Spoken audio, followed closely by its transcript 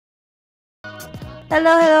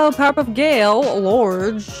Hello, hello, power of Gail,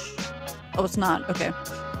 Lord. Oh, it's not. Okay.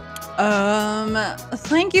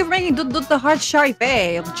 Thank you for making the heart sharp.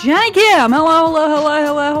 Jenny Kim. Hello, hello, hello,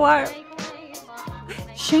 hello, hello.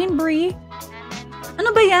 Shane Bree.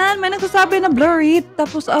 Ano ba yan? May nagsasabi na blurry,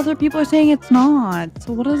 tapos other people are saying it's not.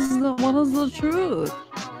 So what is the truth?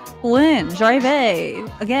 Lynn, Jarve.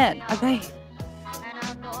 Again. Okay.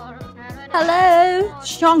 Hello,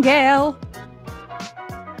 Strong Gail.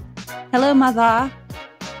 Hello, mother.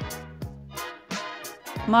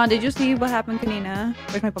 Ma, did you see what happened kanina?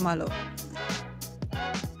 Where's my pamalo?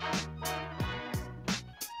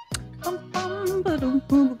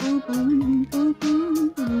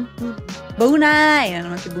 Bunay!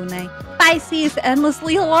 Ano naman si Bunay? Pisces,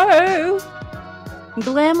 endlessly hello!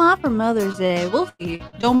 Dilemma for Mother's Day. We'll see.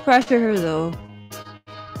 Don't pressure her though.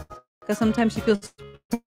 Because sometimes she feels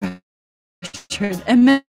pressured.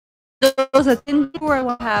 And there's a thing where I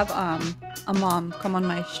will have a mom come on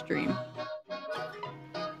my stream.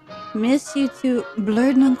 Miss you too.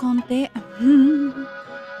 Blurred ng konti.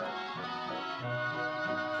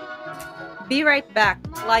 Be right back.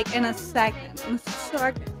 Like in a second.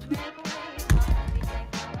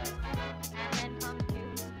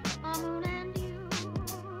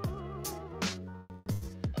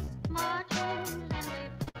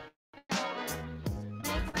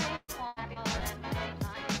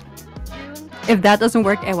 If that doesn't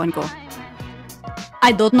work, ewan ko. I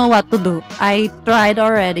don't know what to do. I tried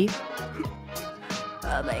already.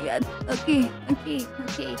 Oh my god. Okay.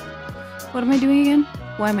 What am I doing again?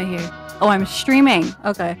 Why am I here? Oh, I'm streaming.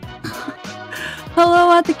 Okay. Hello,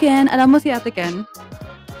 Ate Ken. Alam mo si Ate Ken?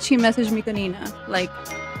 She messaged me kanina. Like,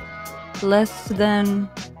 less than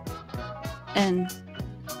an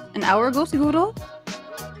hour ago, siguro?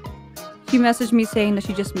 She messaged me saying that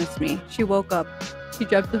she just missed me. She woke up. She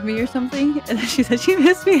dreamt of me or something. And then she said she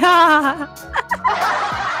missed me.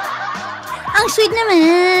 Ang sweet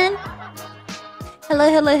naman. Hello.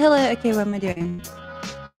 Okay, what am I doing?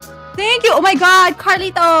 Thank you. Oh my god,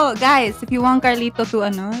 Carlito. Guys, if you want Carlito to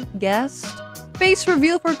guest face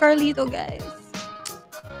reveal for Carlito, guys.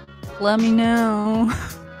 Let me know.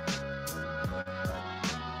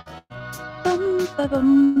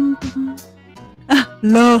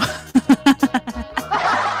 Low.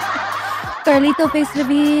 Carlito face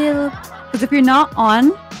reveal. Because if you're not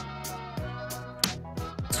on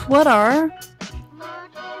Twitter,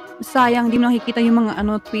 sayang di mo nakikita yung mga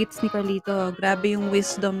tweets ni Carlito. Grabe yung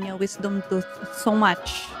wisdom niya. Wisdom tooth. So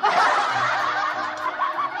much.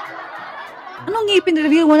 Anong ngipin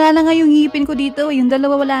reveal? Wala na nga yung ngipin ko dito. Yung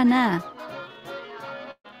dalawa wala na.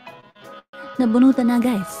 Nabunutan na,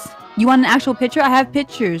 guys. You want an actual picture? I have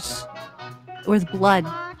pictures. With blood.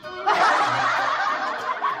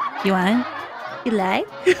 You want? You like?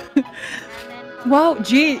 Wow,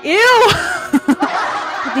 gee. Ew!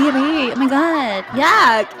 Diri. Oh my god.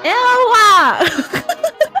 Yuck. Ew!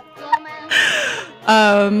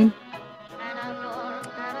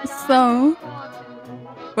 So,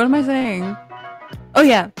 what am I saying? Oh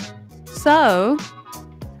yeah. So,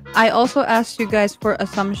 I also asked you guys for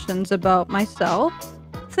assumptions about myself.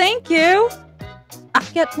 Thank you.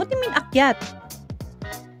 Akyat. What do you mean akyat?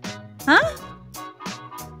 Huh?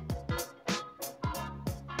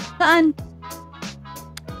 Saan?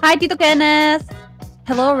 Hi, Tito Kenneth.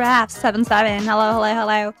 Hello, Raf77. Hello.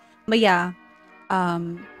 But yeah,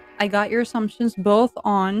 I got your assumptions both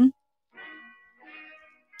on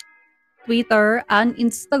Twitter and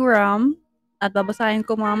Instagram. At babasahin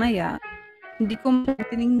ko mamaya. Hindi ko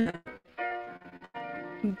tinignan.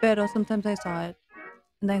 Pero sometimes I saw it.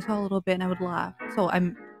 And I saw a little bit and I would laugh. So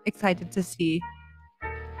I'm excited to see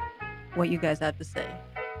what you guys have to say.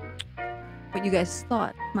 What you guys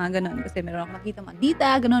thought. Mga ganun. Kasi meron ako nakita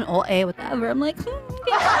mandita, ganun, whatever. I'm like, okay.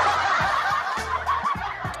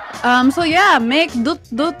 So yeah, make the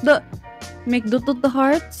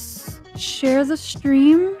hearts. Share the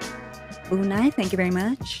stream. Bunay, thank you very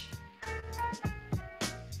much.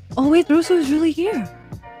 Oh wait, Russo is really here.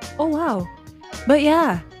 Oh wow. But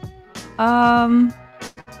yeah.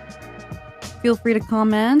 Feel free to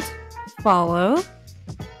comment, follow.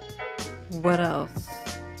 What else?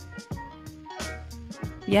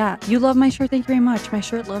 Yeah, you love my shirt. Thank you very much. My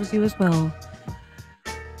shirt loves you as well.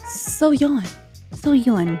 So yun.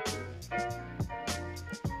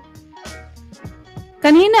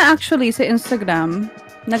 Kanina actually sa Instagram,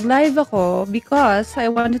 nag-live ako because I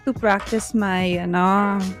wanted to practice my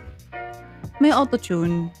may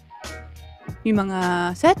autotune. Yung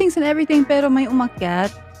mga settings and everything, pero may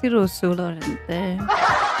umakyat si Russo Lorente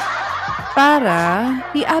para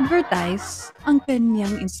i-advertise ang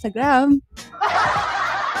kanyang Instagram.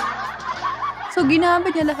 So,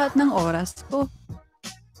 ginamit niya lahat ng oras ko.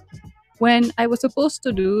 when I was supposed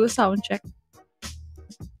to do sound check.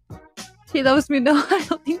 He loves me now. I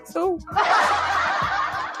don't think so.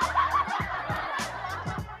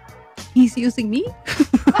 He's using me?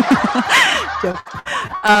 Joke.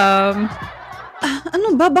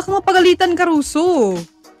 Ano ba? Baka mapagalitan ka, Russo.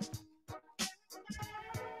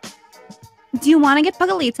 Do you wanna get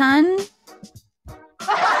pagalitan?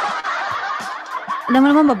 Alam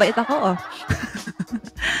mo naman, mabait ako, oh.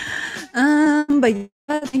 But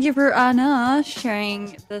yeah, thank you for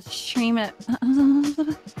sharing the stream.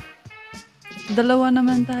 Dalawa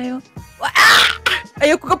naman tayo.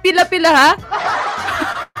 Ayoko ka pila-pila, ha?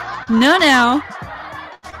 No.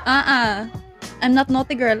 I'm not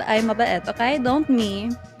naughty girl. I'm mabait, okay? Don't me.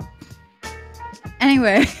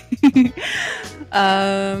 Anyway.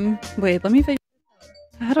 Wait, let me figure.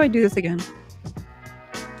 How do I do this again?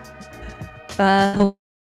 Hello,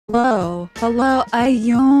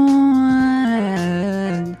 ayun.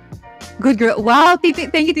 Good girl. Wow, thank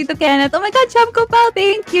you, Tito Kenneth. Oh my God, Cham ko pal,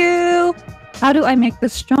 thank you. How do I make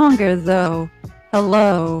this stronger, though?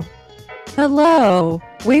 Hello.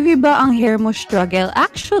 Wavy ba ang hair mo, struggle?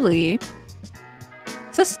 Actually,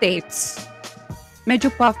 sa States,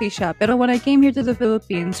 medyo puffy siya. Pero when I came here to the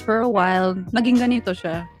Philippines, for a while, naging ganito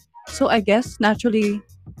siya. So I guess, naturally,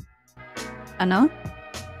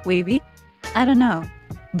 wavy? I don't know.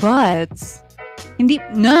 But,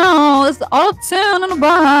 no, it's auto-tune, ano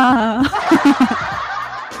ba?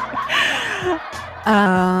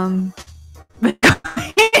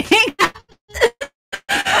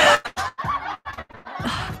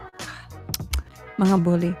 Mga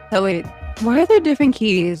bully. Oh, wait. Why are there different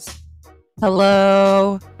keys?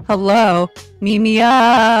 Hello?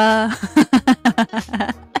 Mimia!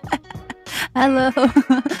 Hello?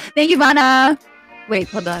 Thank you, Vanna! Wait,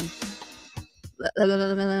 hold on.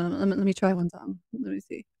 Let me try one song. Let me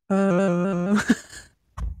see.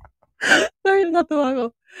 Sorry, natuwa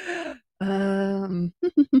ako.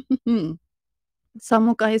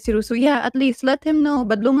 Samo kayo si Russo. Yeah, at least let him know.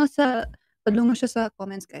 Badlungan siya sa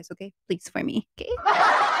comments, guys. Okay? Please, for me. Okay?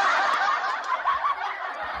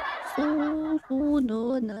 No.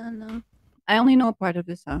 I only know a part of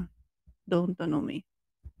this, huh? Don't know me.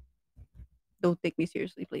 Don't take me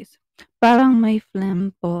seriously, please. Parang may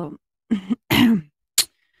phlegm po.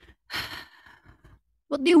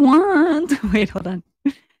 What do you want? Wait, hold on.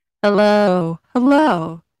 Hello.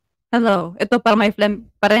 Ito para may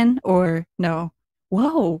phlegm pa rin or no?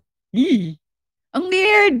 Wow. Yee. Ang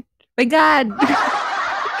weird. My God.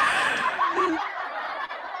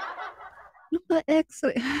 Ano ba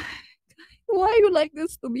X-ray? Why you like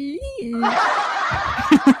this to me?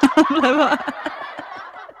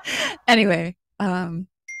 Anyway,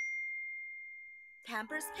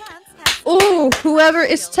 oh, whoever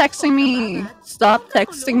is texting me, stop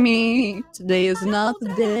texting me. Today is not the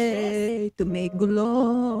day to make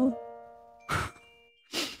gulo.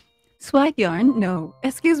 Swag yarn? No.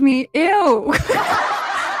 Excuse me. Ew.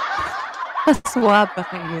 Swap,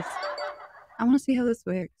 guys. I want to see how this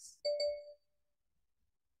works.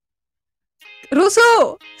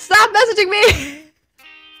 Russo, stop messaging me.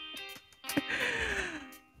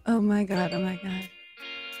 Oh my God.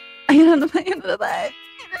 Ayun na naman.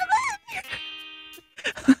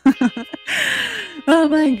 Oh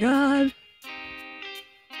my God.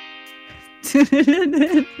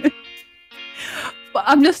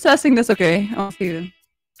 I'm just testing this, okay? I'll see you.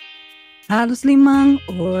 Halos 5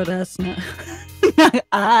 oras na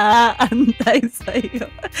nag-aantay sa'yo.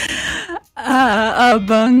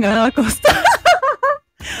 Abang ako sa...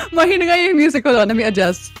 Mahina nga yung music ko. Let me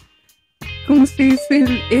adjust. Kung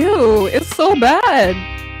sisil... Ew, it's so bad.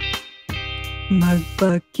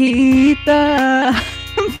 Magpakita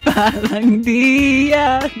parang di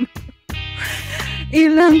yan.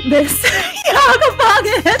 Ilang beses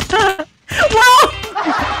yakapagit. Wow!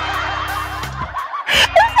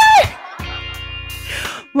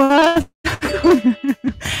 What?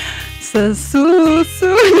 Sa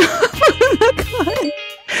susunod.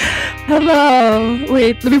 Hello.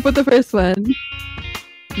 Wait, let me put the first one.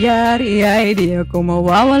 Yari ay di ako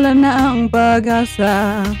mawawala na ang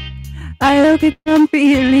pag-asa. Ayaw kitang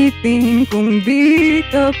pilitin kung di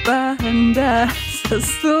ka pa handa. Sa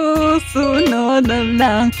susunod na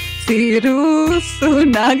lang si Russo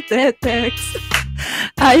nagte-text.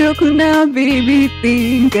 Ayoko na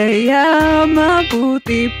bibiting, kaya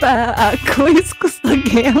mabuti pa ako iskus na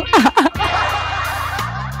game.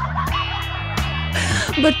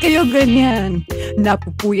 Ba't kayo ganyan?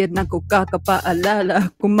 Napupuyat na ko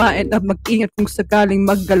kakapaalala. Kumain at mag-ingat kung sakaling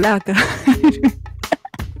maggala ka.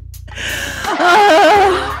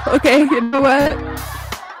 Okay, you know what?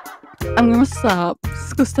 I'm gonna stop.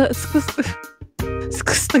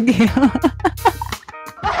 Gusto Gail.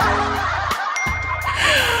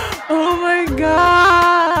 Oh my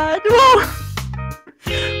god. Whoa.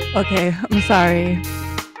 Okay, I'm sorry.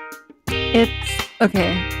 It's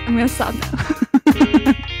okay. I'm gonna stop now.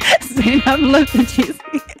 Zainab looked at cheesy.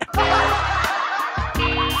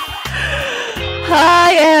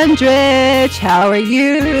 Hi, Andrich. How are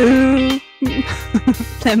you?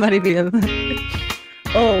 Maribel.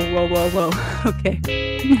 Oh, whoa. Okay.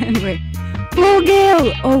 Anyway. Oh,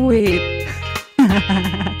 Gail. Oh, wait.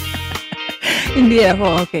 Hindi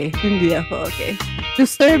ako okay. To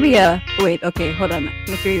Serbia. Wait, okay. Hold on.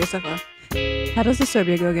 I'm curious ako. How does the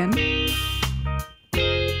Serbia go again?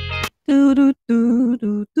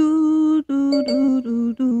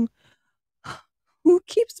 Who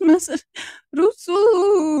keeps messaging?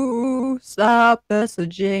 Rusu, stop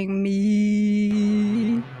messaging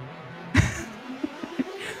me.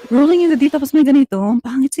 Rolling in the deep tapos may ganito. Ang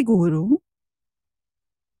pangit siguro.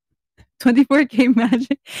 24K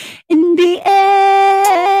magic in the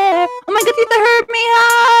air. Oh my god, Tita Herb, me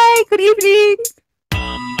hi. Good evening.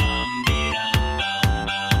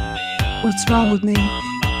 What's wrong with me?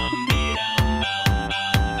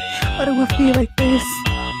 Why do I feel like this?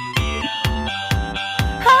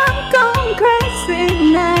 I'm going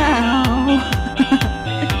crazy now.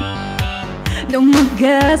 No more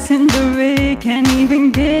gas in the rig, can't even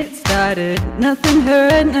get started. Nothing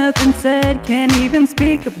heard, nothing said, can't even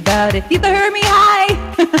speak about it. Tita heard me, hi!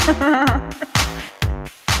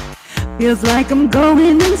 Feels like I'm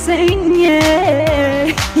going insane,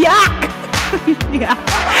 yeah. Yuck! Yeah.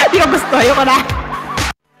 Di ko gusto, ayoko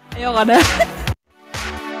na.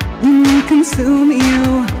 Consume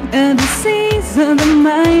you, a disease of the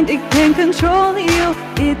mind, it can't control you.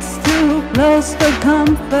 It's too close for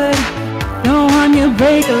comfort. Don't want you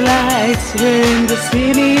break lights. We're in the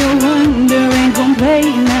city, you're wondering kung play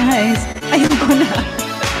nice. Ayoko na.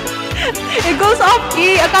 It goes off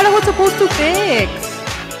key. Akala ko supposed to fix.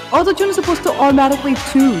 Autotune is supposed to automatically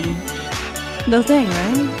tune the thing,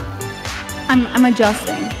 right? I'm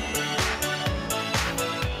adjusting.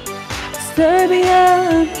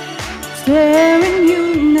 Serbia, staring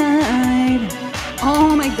unite.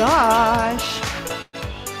 Oh my gosh.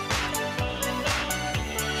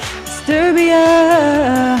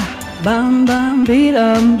 Serbia, bum bum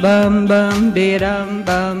beedum bum bum beedum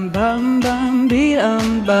bum bum bum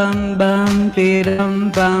beedum bum bum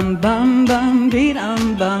beedum bum bum bum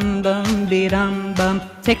beedum bum bum beedum bum.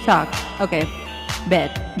 TikTok. Okay.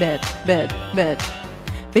 Bet.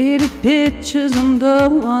 Faded pictures on the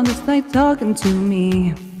wall, it's like talking to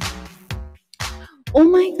me. Oh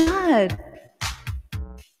my god.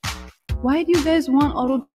 Why do you guys want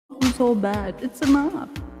auto-tune so bad? It's enough.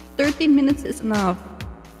 13 minutes is enough.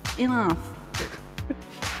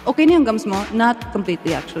 Okay na yung gums mo? Not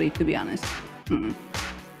completely actually, to be honest. And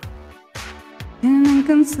I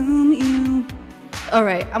consume you.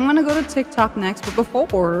 Alright, I'm gonna go to TikTok next, but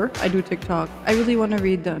before I do TikTok, I really want to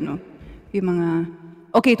read the, yung mga...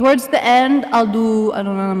 Okay, towards the end, I'll do,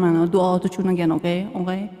 I'll do auto-tune again, okay?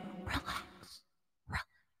 Okay? Relax.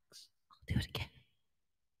 I'll do it again.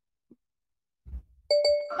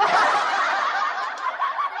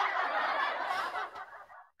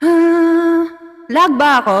 Lag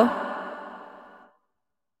ba ako?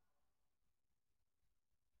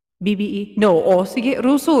 BBE? No. Oh, sige,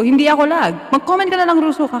 Russo. Hindi ako lag. Mag-comment ka na lang,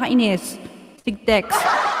 Russo. Kakainis. Sig text.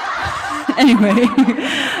 Anyway.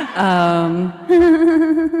 I'm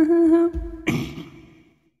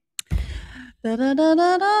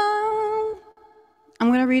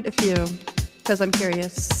gonna read a few because I'm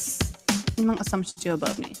curious. Yung mga assumptions you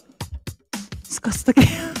about me. Disgusting.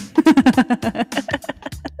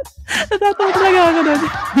 Natatawa talaga ako nun.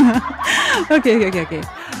 Okay.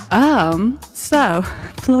 So,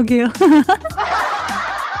 Plugil.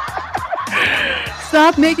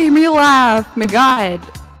 Stop making me laugh. My God.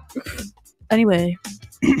 Anyway.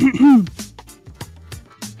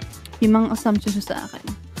 Yung mga assumptions sa akin.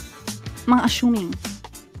 Mga assuming.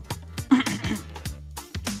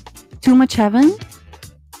 Too much heaven?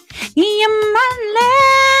 You're my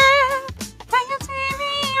love. I can see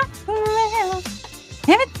me forever.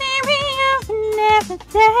 Everything we have never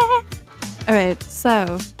did. Alright,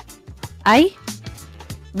 so.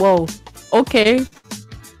 Whoa. Okay.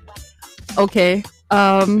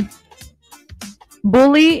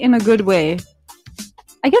 Bully in a good way.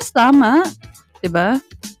 I guess tama. Diba?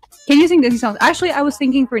 Can you sing Disney songs? Actually, I was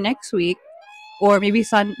thinking for next week. Or maybe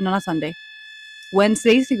not Sunday.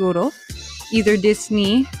 Wednesday siguro. Either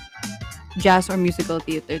Disney, jazz, or musical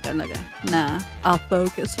theater talaga. Na I'll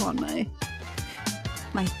focus on my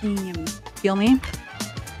theme. Feel me?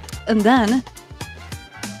 And then,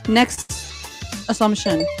 next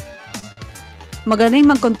assumption. Magaling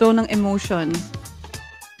mag-control ng emotion.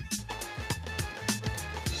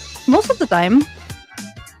 Most of the time,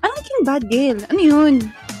 I'm making bad Gail. Ano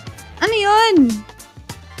yun? Ano yun?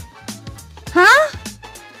 Huh?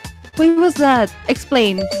 What was that?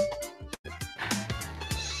 Explain.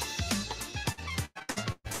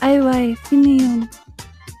 Ay, why? Sino yun?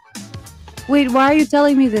 Wait, why are you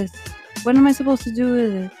telling me this? What am I supposed to do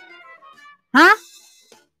with it? Huh?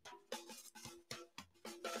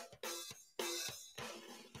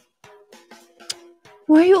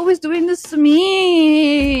 Why are you always doing this to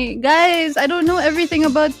me? Guys, I don't know everything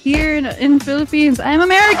about here in Philippines. I'm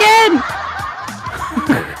American!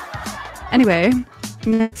 Anyway,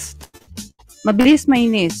 next. Mabilis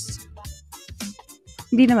mainis.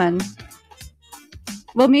 Hindi naman.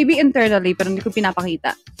 Well, maybe internally, pero hindi ko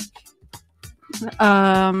pinapakita.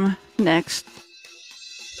 Next.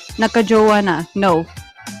 Nagka-jowa na. No.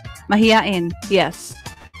 Mahiyain. Yes.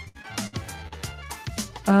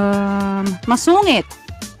 Masungit.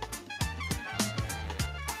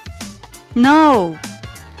 No.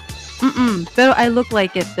 Pero I look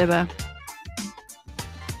like it, diba?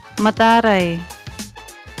 Mataray.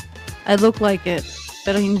 I look like it.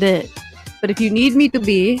 Pero hindi. But if you need me to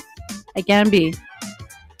be, I can be.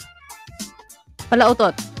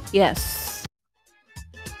 Palautot. Yes.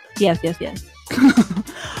 Yes.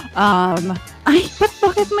 Ay,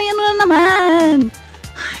 bakit may ano na naman?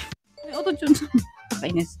 May auto-tune.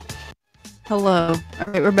 Kainis. Hello.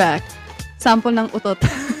 Alright, we're back. Sample ng utot.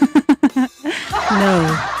 No.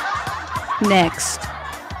 Next.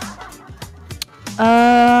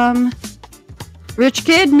 Rich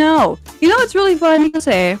kid? No. You know what's really funny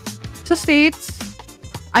kasi sa States,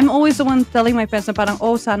 I'm always the one telling my friends na parang,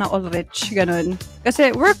 oh, sana all rich. Ganun.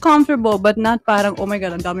 Kasi we're comfortable, but not parang, oh my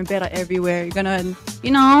God, ang daming pera everywhere. Ganun.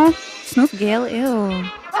 You know? Snoop Gail, ew.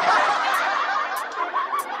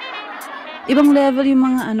 Ibang level yung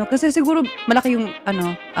mga ano. Kasi siguro malaki yung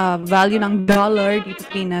value ng dollar dito sa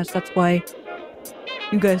Pinas. That's why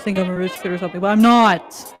you guys think I'm a rich kid or something. But I'm not.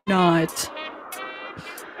 Not.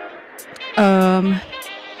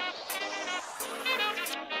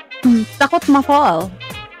 Takot ma-fall.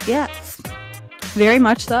 Yes. Very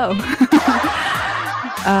much so.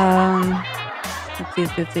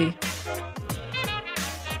 Let's see.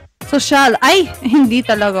 Social. Ay, hindi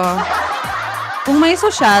talaga. Kung may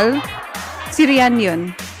social, si Rian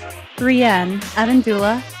yun. Rian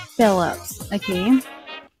Arandula Phillips. Okay?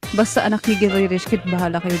 Basta anak ni Gil Rich Kid,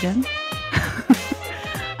 bahala kayo dyan.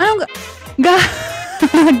 Anong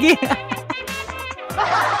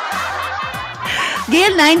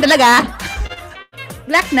Gail 9 talaga?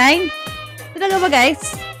 Black 9? Talaga ba, guys?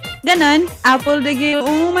 Ganon? Apple de Gail.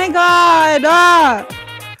 Oh my God!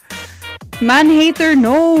 Man-hater,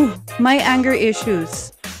 no. My anger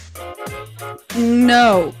issues.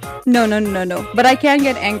 No. But I can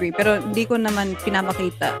get angry. Pero hindi ko naman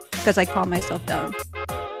pinapakita. Because I calm myself down.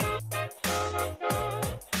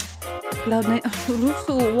 Cloud9.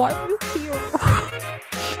 Russo, why are you here?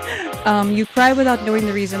 You cry without knowing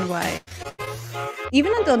the reason why.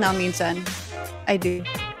 Even until now, minsan, I do.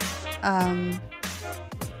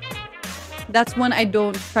 That's when I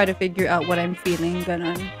don't try to figure out what I'm feeling.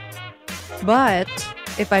 Ganon. But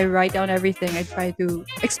if I write down everything, I try to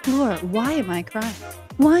explore. Why am I crying?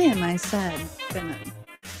 Why am I sad? Ganon.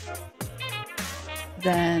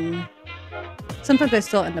 Then sometimes I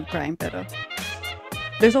still end up crying, pero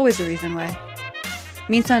there's always a reason why.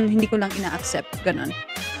 Minsan hindi ko lang ina-accept. Ganon.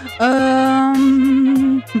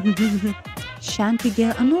 Shanty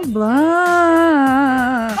Gail, ano ba?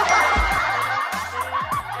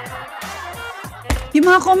 Yung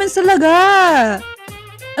mga comments talaga.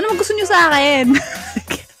 Ano mo gusto nyo sa akin?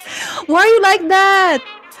 Why are you like that?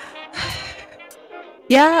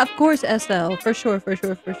 Yeah, of course, SL. For sure.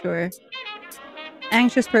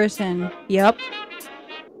 Anxious person. Yup.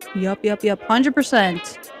 100%.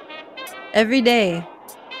 Every day,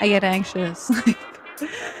 I get anxious.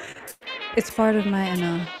 It's part of my,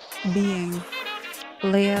 being.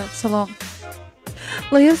 Leia Salong.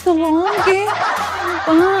 Okay?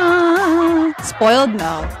 Spoiled?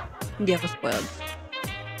 No. Hindi ako spoiled.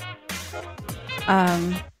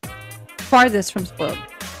 Farthest from spoiled.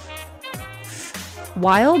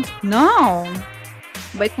 Wild? No.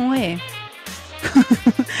 Bait mo eh.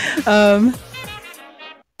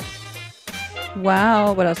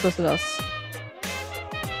 Wow. What else?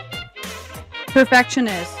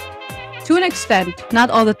 Perfectionist. To an extent. Not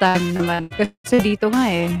all the time naman. Kasi dito nga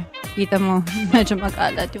eh. Kita mo, medyo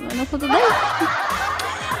mag-alat yung ano ko today.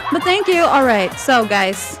 But thank you. Alright. So,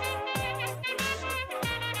 guys.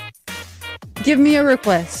 Give me a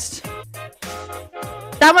request.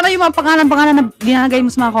 Tama na yung mga pangalan na ginagay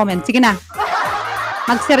mo sa mga comments. Sige na.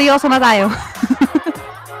 Magseryoso na tayo.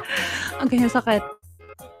 Okay, sakit.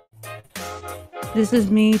 This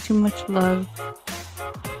is me, too much love.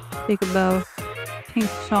 Take a bow. Pink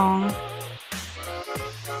song.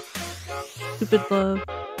 Stupid love.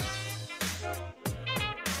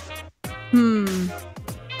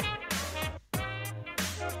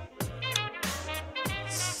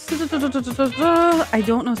 I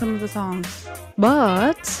don't know some of the songs,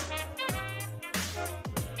 but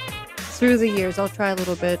through the years, I'll try a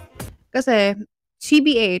little bit. Kasi,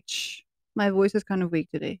 TBH, my voice is kind of weak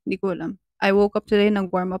today. Hindi ko alam. I woke up today,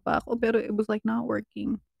 nag-warm up ako, pero it was like not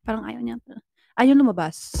working. Parang ayaw niya. Ayaw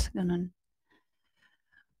lumabas. Ganun.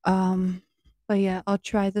 But yeah, I'll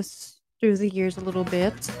try this through the years a little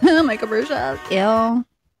bit. My commercial. Ew.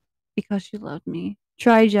 Because she loved me.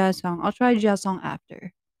 Try jazz song. I'll try jazz song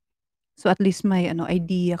after. So at least may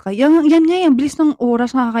idea ka. Yan nga yan. Bilis ng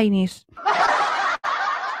oras, nakakainis.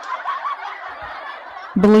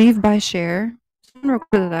 Believe by Cher. Someone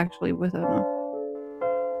recorded it actually with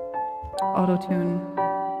auto-tune.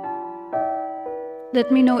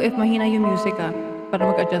 Let me know if mahina yung music para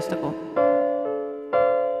mag-adjust ako.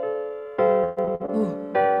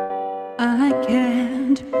 I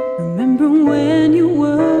can't remember when you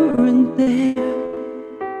weren't there,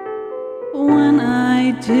 when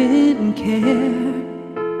I didn't care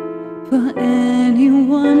for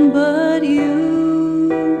anyone but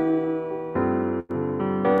you.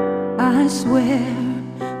 I swear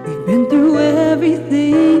we've been through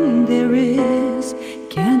everything there is.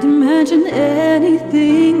 Can't imagine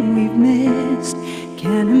anything we've missed.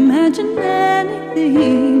 Can't imagine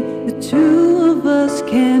anything the two of us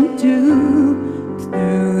can't do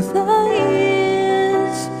through the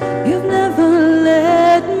years. You've never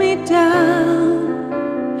let me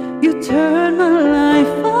down. You turned my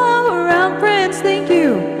life around, Prince, thank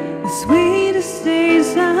you. The sweetest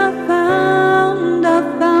days I found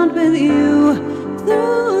with you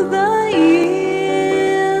through the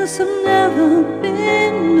years. I've never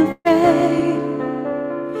been afraid.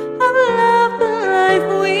 I've loved the life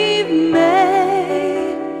we've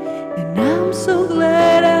made, and I'm so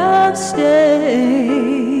glad I've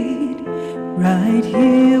stayed right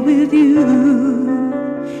here with you.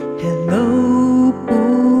 Hello,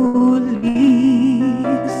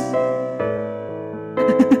 police.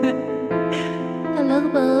 Hello,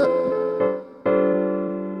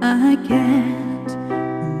 I can't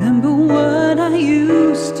remember what I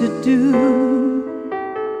used to do,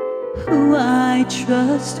 who I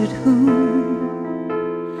trusted, who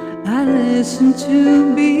I listened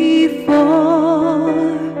to before.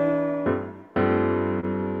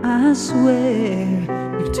 I swear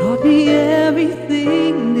you've taught me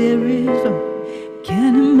everything there is.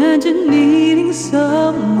 Can't imagine needing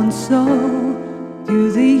someone so.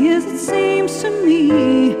 Through the years it seems to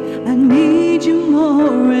me I need you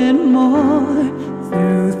more and more.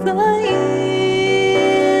 Through the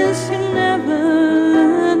years you never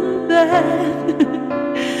went back.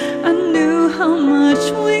 I knew how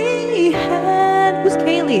much we had. Who's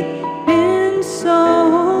Kaylee? Been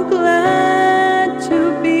so glad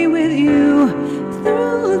to be with you.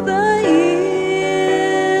 Through the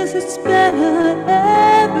years it's better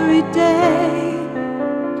every day.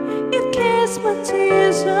 You've kissed my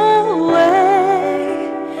tears away.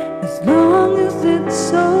 As long as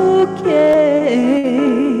it's okay,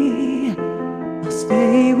 I'll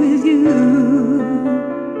stay with you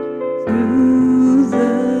through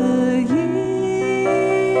the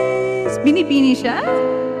years. Bini siya?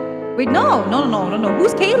 Wait, no.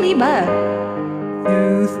 Who's Kaylee ba?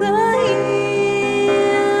 Through the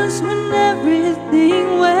years when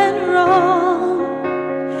everything went wrong,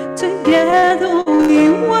 together we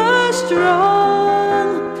were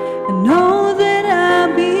strong. I know that I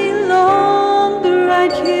belong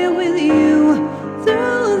right here with you.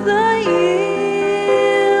 Through the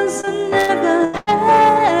years I never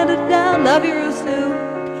had a doubt. Love you, Rusu.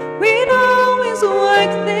 We'd always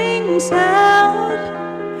work things out.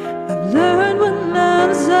 I've learned what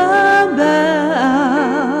love's about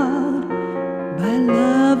by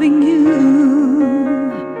loving you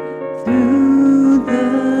through the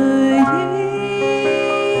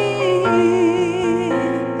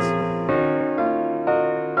years.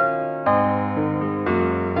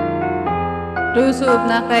 Rusu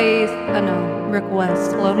na kay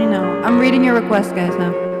request. Let me know. I'm reading your request, guys,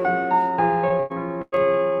 now.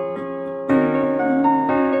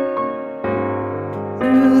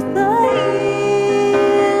 Through the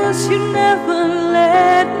years, you never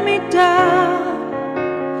let me down.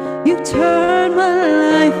 You turned my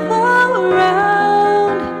life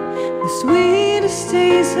around. The sweetest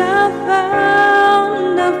days I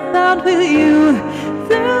found out with you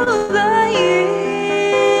through the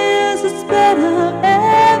years. It's better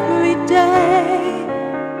every day.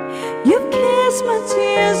 You've kissed my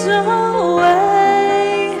tears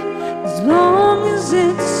away. As long as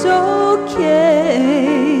it's okay,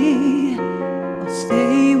 I'll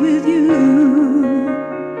stay with you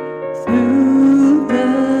through the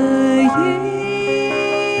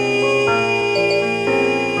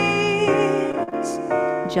years.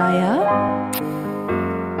 Jaya?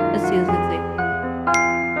 Let's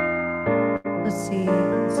see.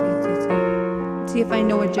 Let's see if I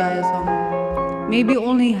know a Jaya song. Maybe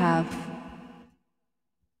only half.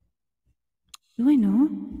 Do I know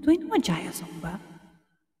a Jaya song ba?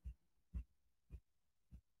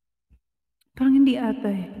 Parang hindi ata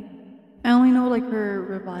eh. I only know like her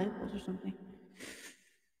revivals or something.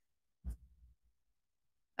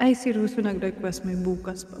 Ay, si Russo nag-request may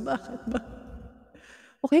bukas pa. Bakit ba?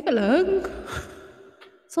 Okay ka lang?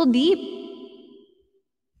 So deep.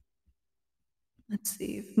 Let's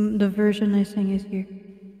see if the version I sing is here.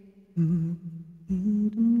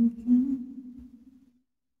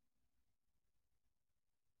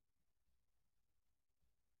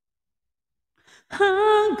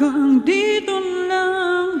 Hanggang dito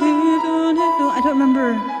lang, dito. I don't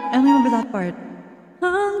remember. I only remember that part.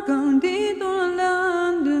 Hanggang dito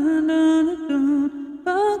lang,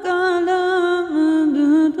 pag-alam,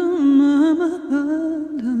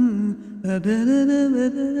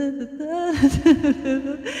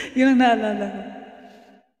 yun ang naalala ko.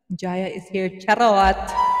 Jaya is here. Charot!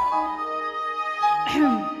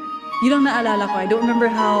 Yun ang naalala ko. I don't remember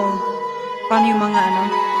paano yung mga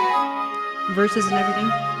verses and everything.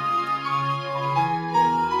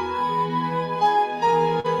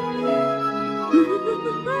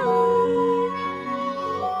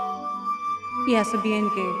 Yeah, sabihin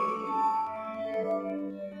kay.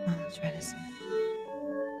 Let's try this.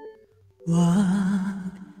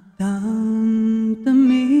 Wag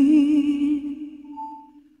damdamin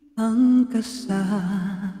ang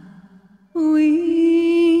kasawian.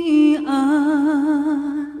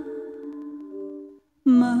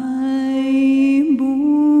 May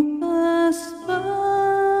bukas pa.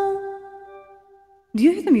 Do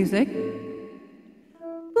you hear the music?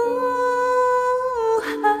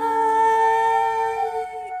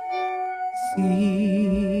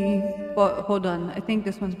 Hold on. I think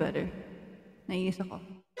this one's better. Naiinis ako.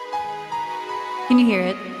 Can you hear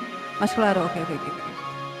it? Mas claro. Okay.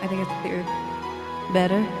 I think it's clear.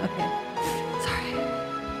 Better? Okay. Sorry.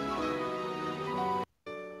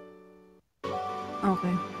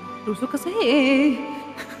 Okay. Ruso kasi eh.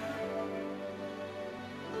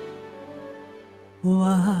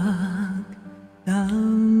 Wag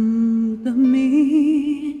damdamin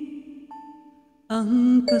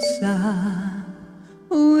ang kasawian.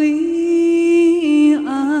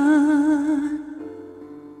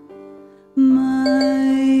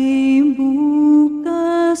 May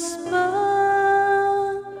bukas pa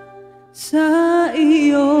sa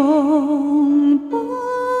iyong buhay.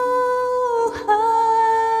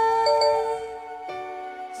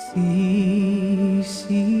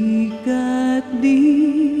 Sisikat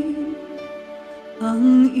din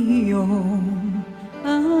ang iyong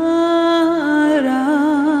araw.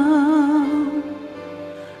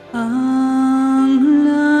 Ang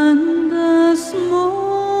landas mo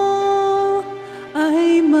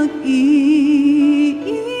ay mag-iilaw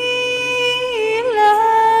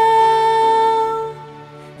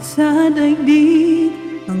sa daigdig.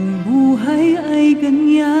 Ang buhay ay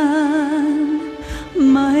ganyan,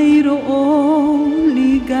 mayroong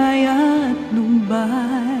ligaya at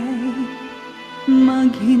lumbay.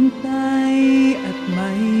 Maghintay at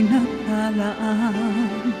may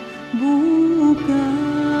nakalaang bukas.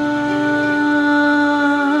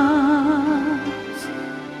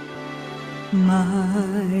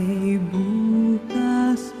 May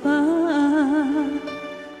bukas pa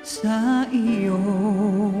sa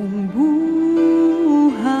iyong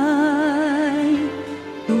buhay.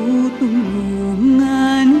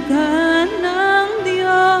 Tutulungan ka ng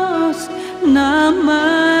Diyos na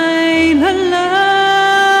may lalang.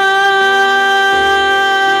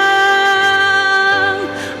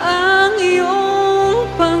 Ang iyong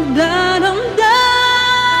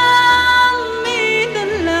pagdaramdam,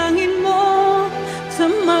 idalangin mo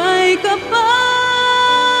sa may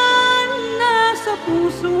kapal na sa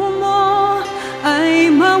puso mo ay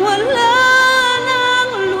mawala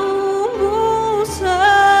ng lubusan.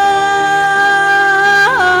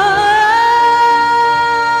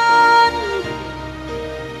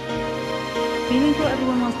 Feeling ko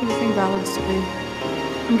everyone wants me to sing ballads today.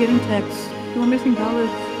 I'm getting texts. You want me to sing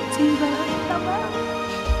ballads? Sing ballads.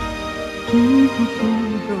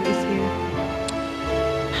 Bro is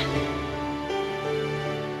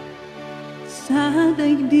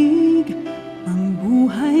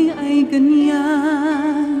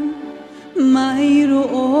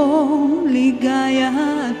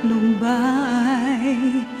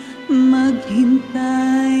gabay,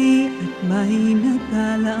 maghintay at may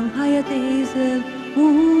nagdala ang hayat Hazel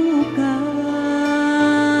bukas.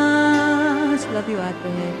 Love you,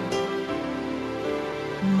 ate.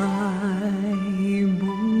 May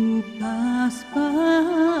bukas pa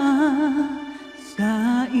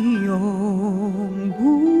sa iyong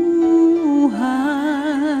buhay,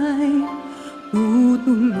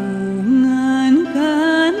 tutulungan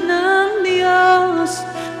ka ng Diyos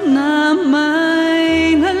na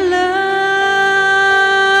may nalang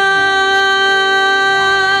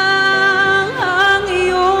ang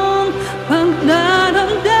iyong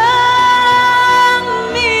pagdaramdam.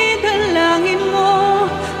 Idalangin mo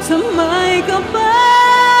sa may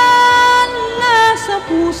kapal na sa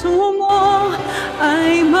puso mo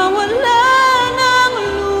ay mawala ng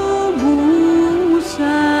lubusan.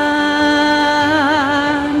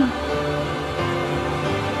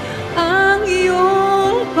 Ang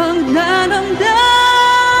iyong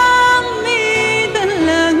pagdaramdam,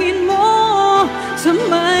 idalangin mo sa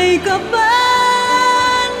may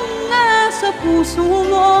kapal na sa puso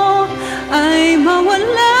mo ay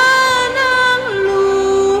mawala ng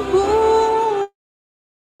lubusan.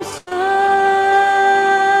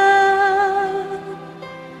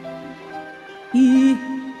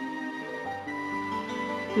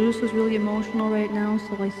 This was really emotional right now,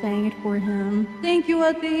 so I sang it for him. Thank you,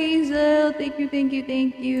 Ate Hazel. Thank you, thank you,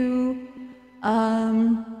 thank you.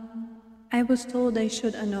 I was told I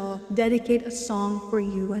should dedicate a song for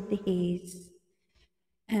you, Ate Haze.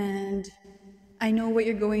 And I know what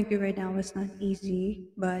you're going through right now is not easy,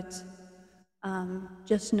 but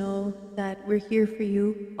just know that we're here for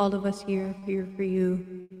you. All of us here for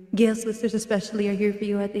you. Gail's listeners especially are here for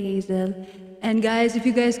you, Ate Hazel. And guys, if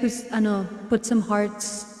you guys could put some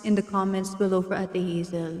hearts in the comments below for Ate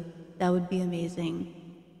Hazel, that would be amazing.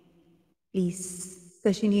 Please,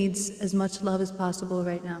 because she needs as much love as possible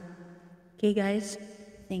right now. Okay, guys?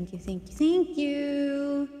 Thank you, thank you, thank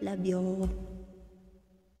you. Love you. All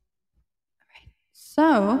right.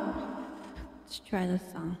 So, let's try this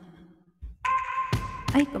song.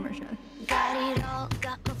 Ay, commercial.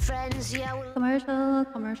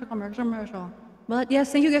 Commercial. But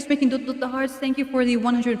yes, thank you guys for making the hearts. Thank you for the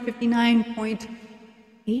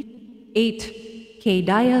 159.8K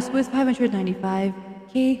Dias with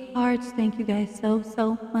 595K hearts. Thank you guys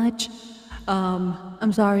so much.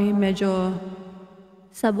 I'm sorry, medyo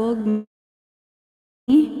sabog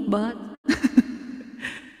me, but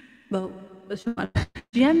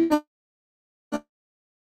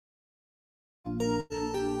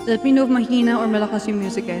let me know if mahina or malakas yung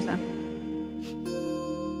music, guys.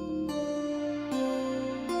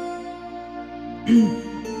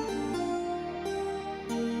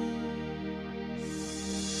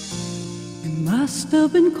 It must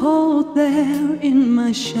have been cold there in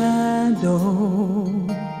my shadow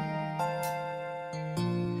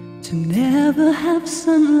to never have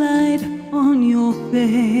sunlight on your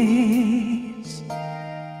face.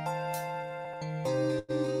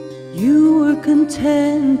 You were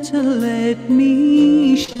content to let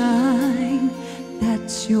me shine,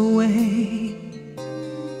 that's your way.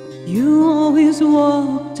 You always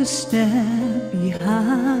walked a step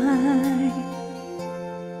behind.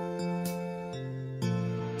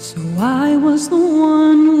 So I was the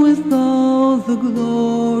one with all the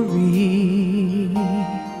glory,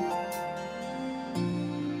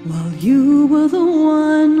 while you were the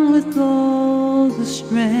one with all the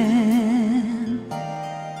strength.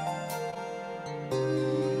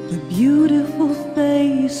 The beautiful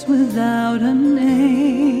face without a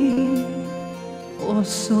name for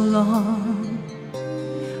so long,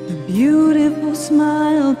 the beautiful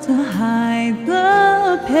smile to hide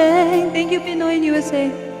the pain. Thank you, Pinoy in USA.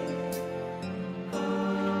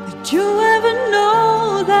 Did you ever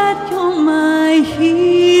know that you're my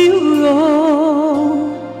hero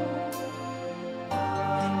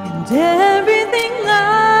and everything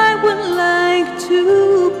I would like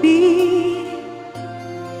to be?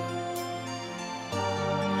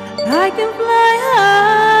 I can fly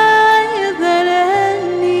higher than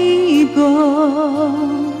any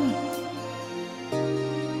goal,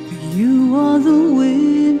 but you are the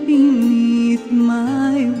wind beneath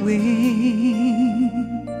my wings.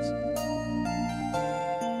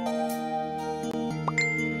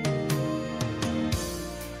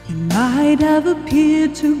 It might have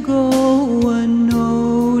appeared to go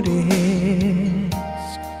unnoticed,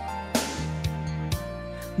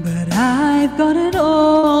 but I've got it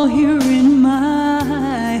all here in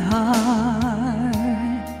my heart.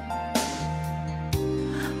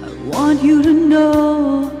 I want you to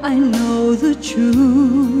know I know the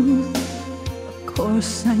truth. Of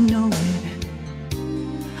course I know it.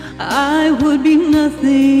 I would be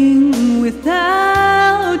nothing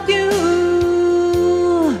without you.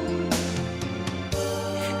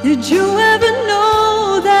 Did you ever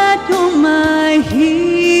know that you're my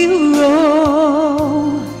hero?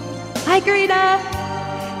 Hi, Karina!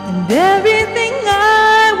 And everything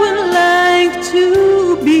I would like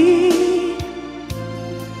to be.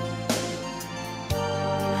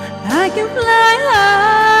 I can fly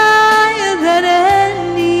higher than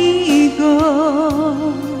an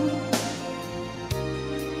eagle.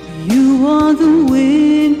 You are the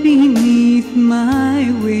wind beneath my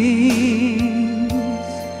wings.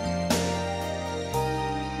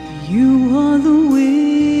 You are the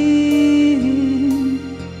wind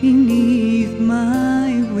beneath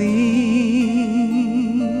my wings.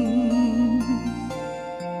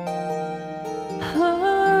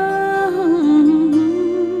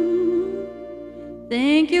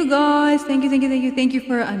 Thank you guys. Thank you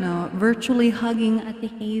for virtually hugging Ate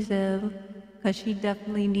Hazel, because she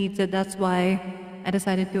definitely needs it. That's why I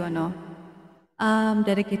decided to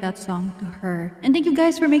dedicate that song to her. And thank you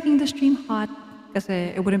guys for making the stream hot,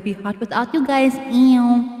 kasi it wouldn't be hot without you guys.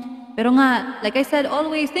 Ew. Pero nga, like I said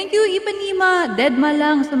always, thank you Ipanima. Deadma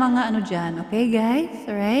lang sa mga dyan. Okay guys?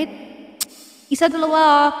 Alright? Isa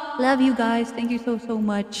dalawa. Love you guys. Thank you so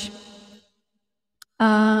much.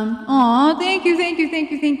 Thank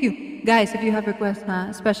you. Guys, if you have requests,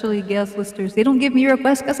 especially Gail's listeners, they don't give me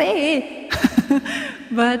requests kasi.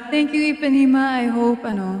 But thank you, Ipanima. I hope,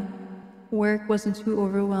 work wasn't too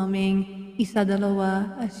overwhelming. Isa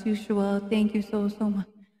dalawa, as usual. Thank you so much.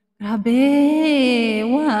 Grabe!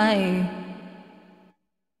 Why?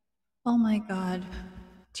 Oh my God.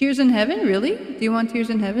 Tears in heaven? Really? Do you want tears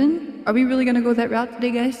in heaven? Are we really gonna go that route today,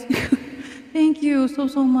 guys? Thank you so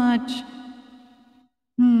much.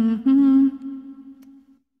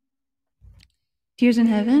 Tears in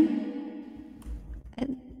Heaven?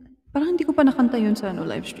 Parang hindi ko pa nakanta yun sa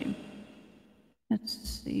live stream.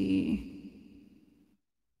 Let's see.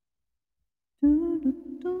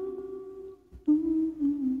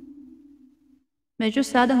 Medyo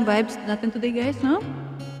sad ang vibes natin today, guys, no?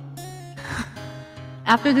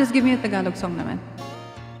 After this, give me a Tagalog song naman.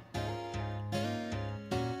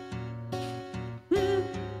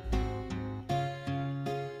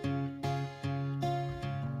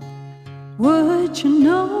 Would you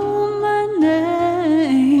know my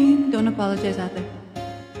name? Don't apologize, Ate.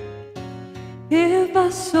 If I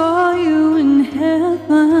saw you in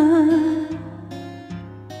heaven,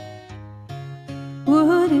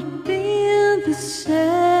 would it be the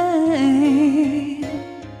same?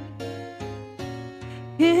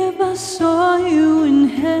 If I saw you in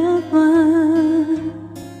heaven,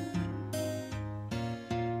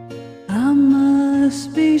 I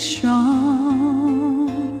must be strong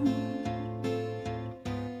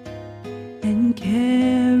and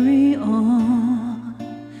carry on,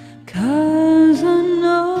 'cause I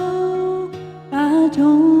know I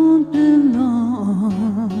don't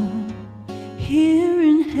belong here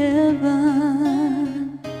in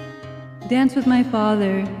heaven. Dance with My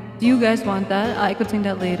Father. Do you guys want that? I could sing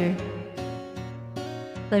that later.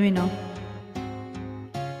 Let me know.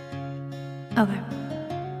 Okay.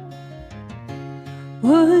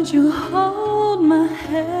 Would you hold my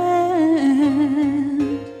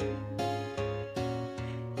hand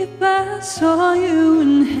if I saw you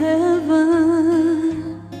in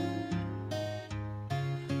heaven?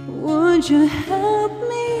 Would you help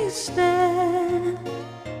me stand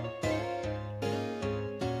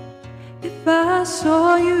if I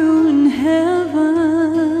saw you in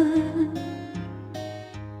heaven?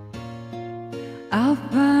 I'll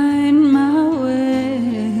find my way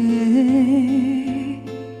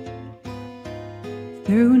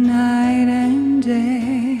through night and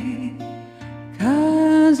day,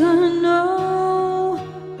 'cause I know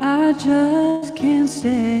I just can't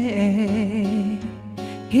stay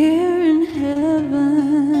here in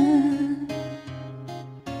heaven.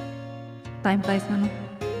 Time flies na, no?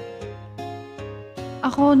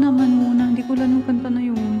 Ako naman muna, hindi ko lang yung kanta na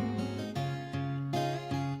yun.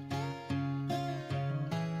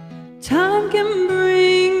 Time can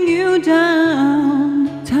bring you down,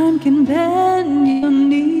 time can bend your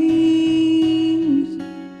knees.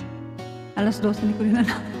 Alas 12, hindi ko rin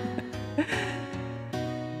alam.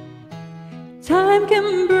 Time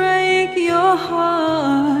can break your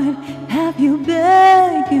heart, have you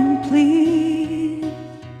beg and please,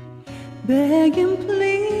 beg and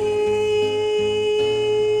please.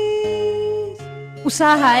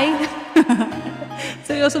 Usahay?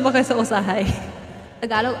 Seryoso ba kayo sa usahay?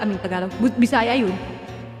 Tagalog, Bisaya yun.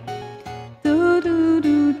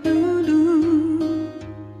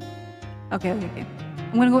 Okay.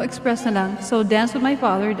 I'm gonna go express na lang. So dance with my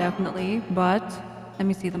father, definitely. But let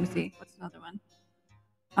me see. What's another one?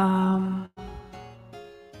 Um.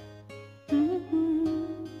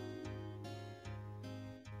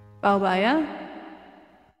 Paubaya?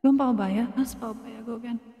 Yung paubaya? How's paubaya go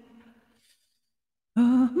again?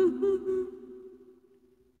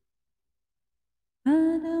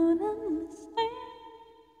 I don't understand.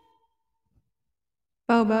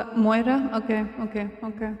 Moira? Okay.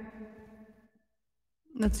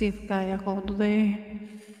 Let's see if kaya ko today.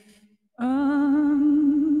 I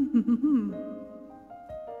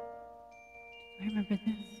remember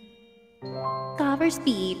this. Cover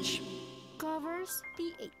speech. Covers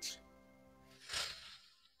PH.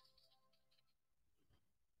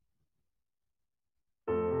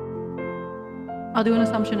 I'll do an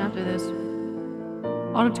assumption after this.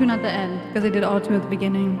 Auto-tune at the end, because I did auto-tune at the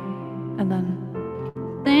beginning. And then...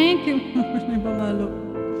 Thank you! May pamalo.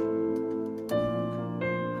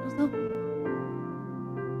 Ano to?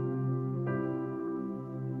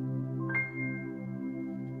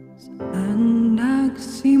 Saan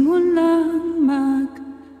nagsimulang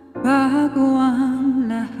magbago ang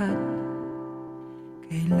lahat?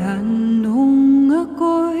 Kailan nung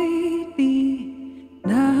ako'y di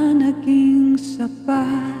na naging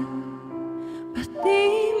sapat? Ba't di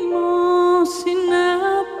mo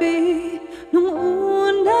sinabi nung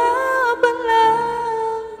una pa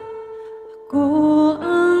lang ako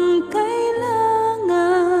ang kailangan,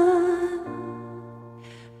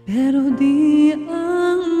 pero di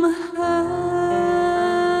ang mahal?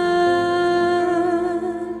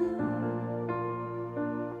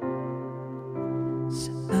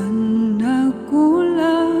 Saan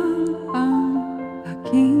nagkulang ang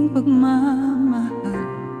aking pagmamahal?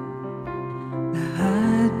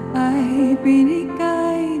 Lahat ay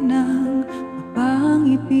binigay ng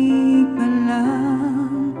mapangiti ka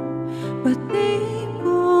lang. Ba't di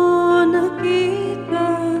ko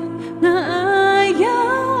nakita na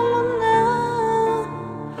ayaw mo na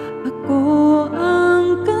ako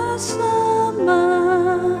ang kasama,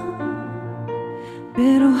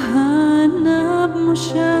 pero hanap mo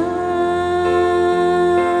siya?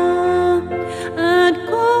 At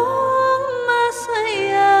kung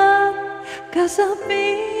masaya ka sa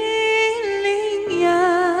piling niya,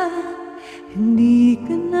 hindi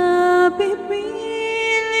ka na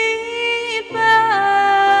pipili pa.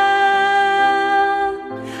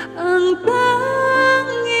 Ang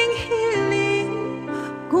tanging hiling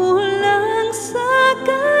ko lang sa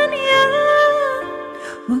kanya,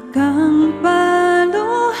 wag kang paluhain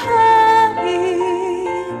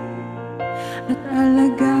at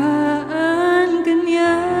alagaan ka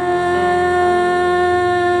niya.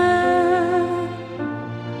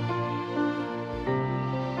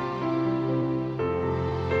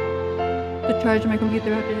 To charge my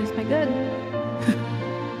computer after this, my good.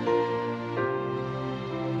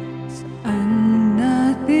 Saan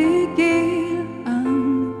natigil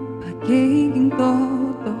ang pagiging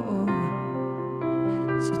totoo?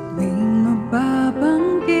 Sa tuwing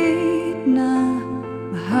mababanggit na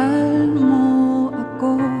mahal mo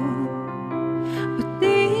ako, ba't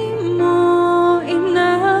di mo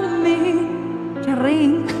inamin,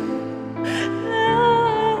 charing, na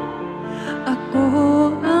ako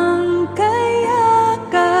ang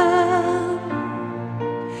kayakap,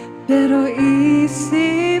 pero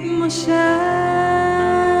isip mo siya?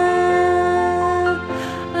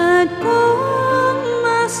 At kung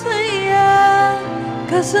masaya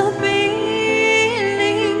ka sa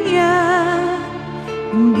piling niya,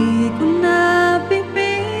 hindi ko na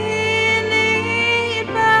pipili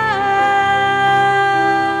pa.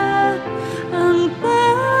 Ang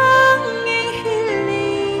tanging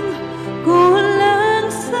hiling ko lang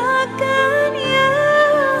sa kanya,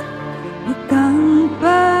 wag kang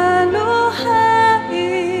paluhain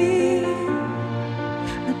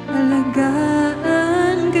at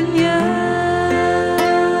alagaan ka niya.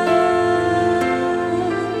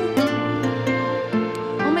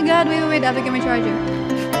 Oh my god, wait, I have to get my charger.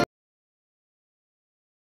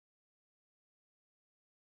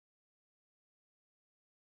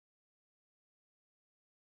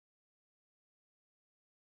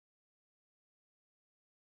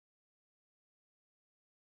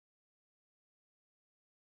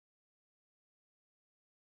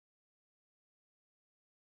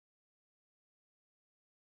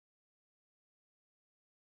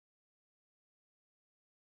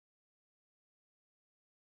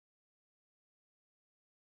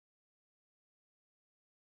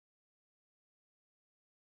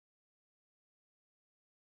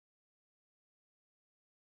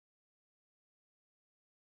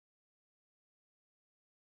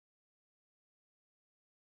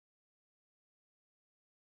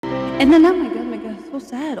 And then, oh my god, so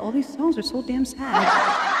sad. All these songs are so damn sad.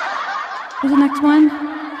 Who's the next one?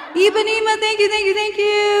 Ipanema, thank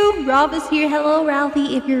you. Ralph is here. Hello,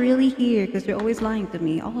 Ralphie, if you're really here, because you're always lying to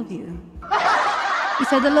me, all of you.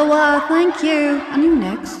 Isa dalawa, thank you. Ano yung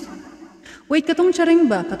next? Wait, katong charing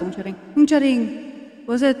ba? Yung charing.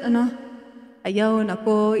 Was it, Ayaw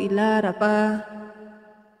nako, ilara pa.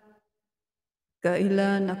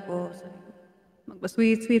 Kailan ako.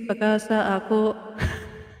 Magpa-sweet pa ka sa ako.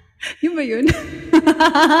 Yung ba yun?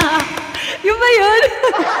 Yung ba yun?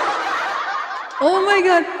 Oh my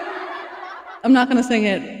god. I'm not gonna sing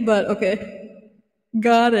it, but okay.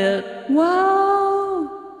 Got it.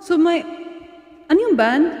 Wow. So ano yung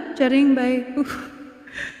band? Charing by who?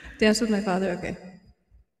 Dance with My Father, okay.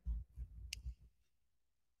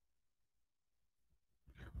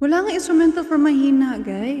 Wala nga instrumental for mahina,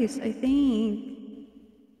 guys, I think.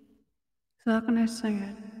 So how can I sing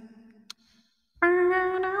it?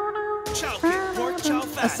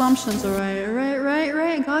 Assumptions, alright.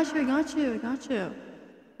 Got you.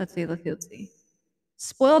 Let's see.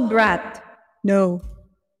 Spoiled brat. No.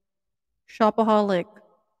 Shopaholic.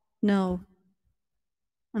 No.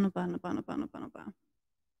 Ano pa?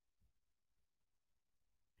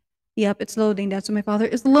 Yep, it's loading. That's what My Father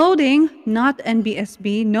is loading. Not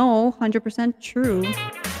NBSB. No, 100% true.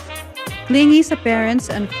 Clingy sa parents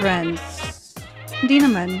and friends. Hindi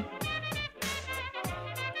naman.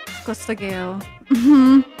 Costa Gail.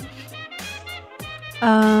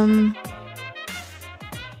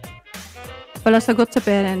 Palasagot sa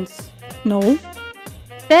parents. No.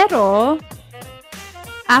 Pero,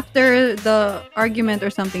 after the argument or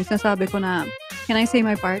something, sinasabi ko na, can I say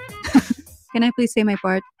my part? Can I please say my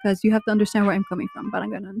part? Because you have to understand where I'm coming from.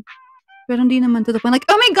 Parang ganun. Pero hindi naman to the point like,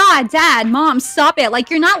 oh my god, dad, mom, stop it.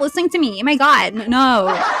 Like, you're not listening to me. Oh my god,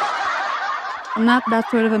 no. I'm not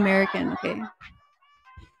that sort of American, okay?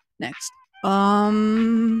 Next.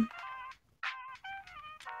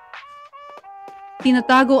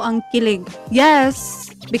 Tinatago ang kilig.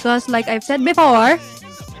 Yes, because like I've said before,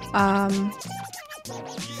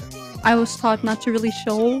 I was taught not to really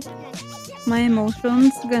show my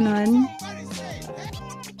emotions, ganun.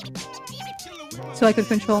 So I could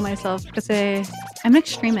control myself kasi I'm an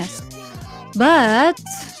extremist. But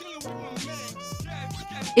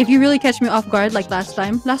if you really catch me off guard like last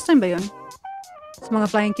time ba yun? Sa mga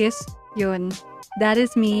flying kiss, yun. That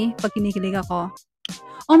is me pag kinikilig ako.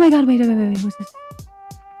 Oh my god, wait, who's this?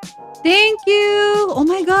 Thank you! Oh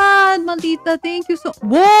my god, Maldita, thank you so...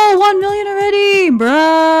 Whoa, 1 million already!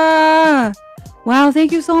 Bruh! Wow,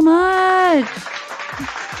 thank you so much!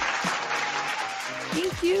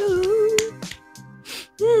 Thank you!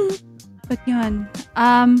 But yun,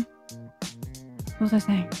 what was I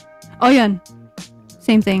saying? Oh, yun.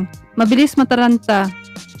 Same thing. Mabilis mataranta.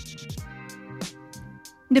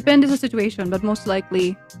 Depende sa situation, but most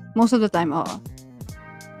likely, most of the time, oo.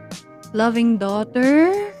 Loving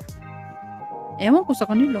daughter? Ewan ko sa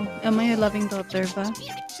kanila. Am I a loving daughter ba?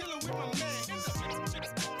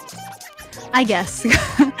 I guess.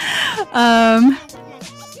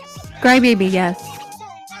 Crybaby, yes.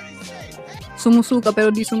 Sumusuka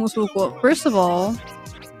pero di sumusuko. First of all,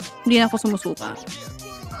 hindi na ako sumusuka.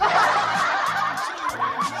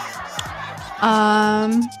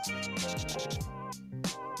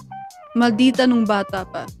 Maldita nung bata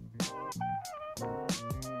pa.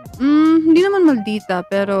 Hindi naman maldita,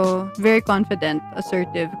 pero very confident,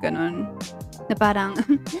 assertive, ganun. Na parang,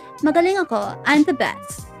 magaling ako, I'm the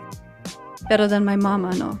best. Pero then my mom,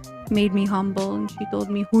 made me humble and she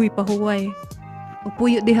told me, huy, pahuway.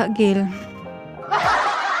 Magpuyo diha, Gail.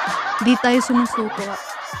 Di tayo sumusuko.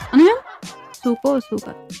 Ano yan? Suko.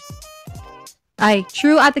 Ay,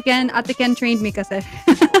 true, Ate Ken trained me kasi.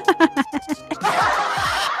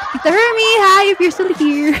 Tita Hermie, hi, if you're still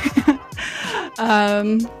here.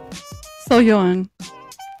 So yun.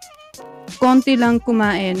 Konti lang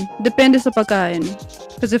kumain. Depende sa pagkain.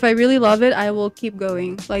 Because if I really love it, I will keep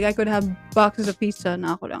going. Like, I could have boxes of pizza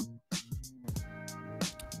na ako lang.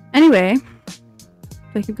 Anyway.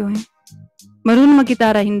 Do I keep going? Marunong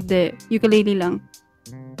mag-gitara, hindi. Ukulele lang.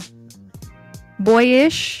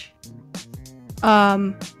 Boyish.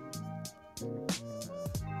 I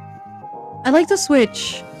like to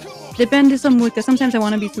switch. Depende sa mood. Because sometimes I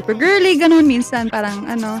want to be super girly. Ganun. Minsan parang,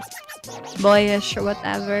 boyish or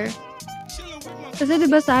whatever. Kasi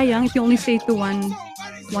diba sayang if you only stay to one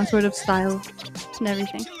sort of style and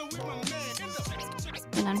everything.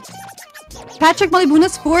 Ganun. Patrick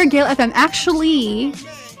Malibunas for Gail FM. Actually,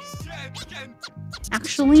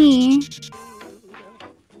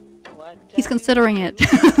 he's considering it.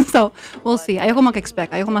 So, we'll see. Ayoko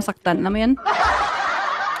mag-expect. Ayoko masaktan. Alam mo yan?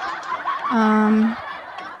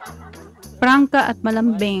 Prangka at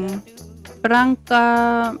malambing.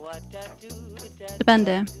 Prangka,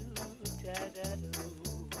 depende.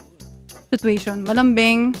 Situation.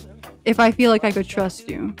 Malambing, if I feel like I could trust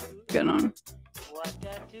you. Ganon.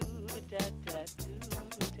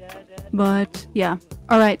 But, yeah.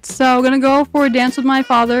 Alright, so we're gonna go for Dance with My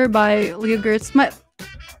Father by Leah Gertz.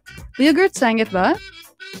 Leah Gertz sang it ba?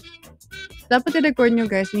 Dapat i-record nyo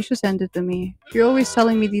guys and you should send it to me. You're always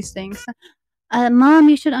telling me these things. Mom,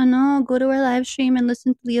 you should go to our live stream and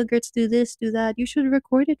listen to Leah Gertz do this, do that. You should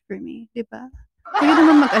record it for me, diba? Kayo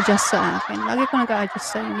naman mag-adjust sa akin. Lagi ko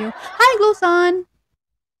nag-a-adjust sa inyo. Hi, Glosan!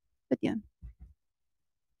 But yeah.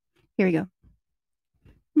 Here we go.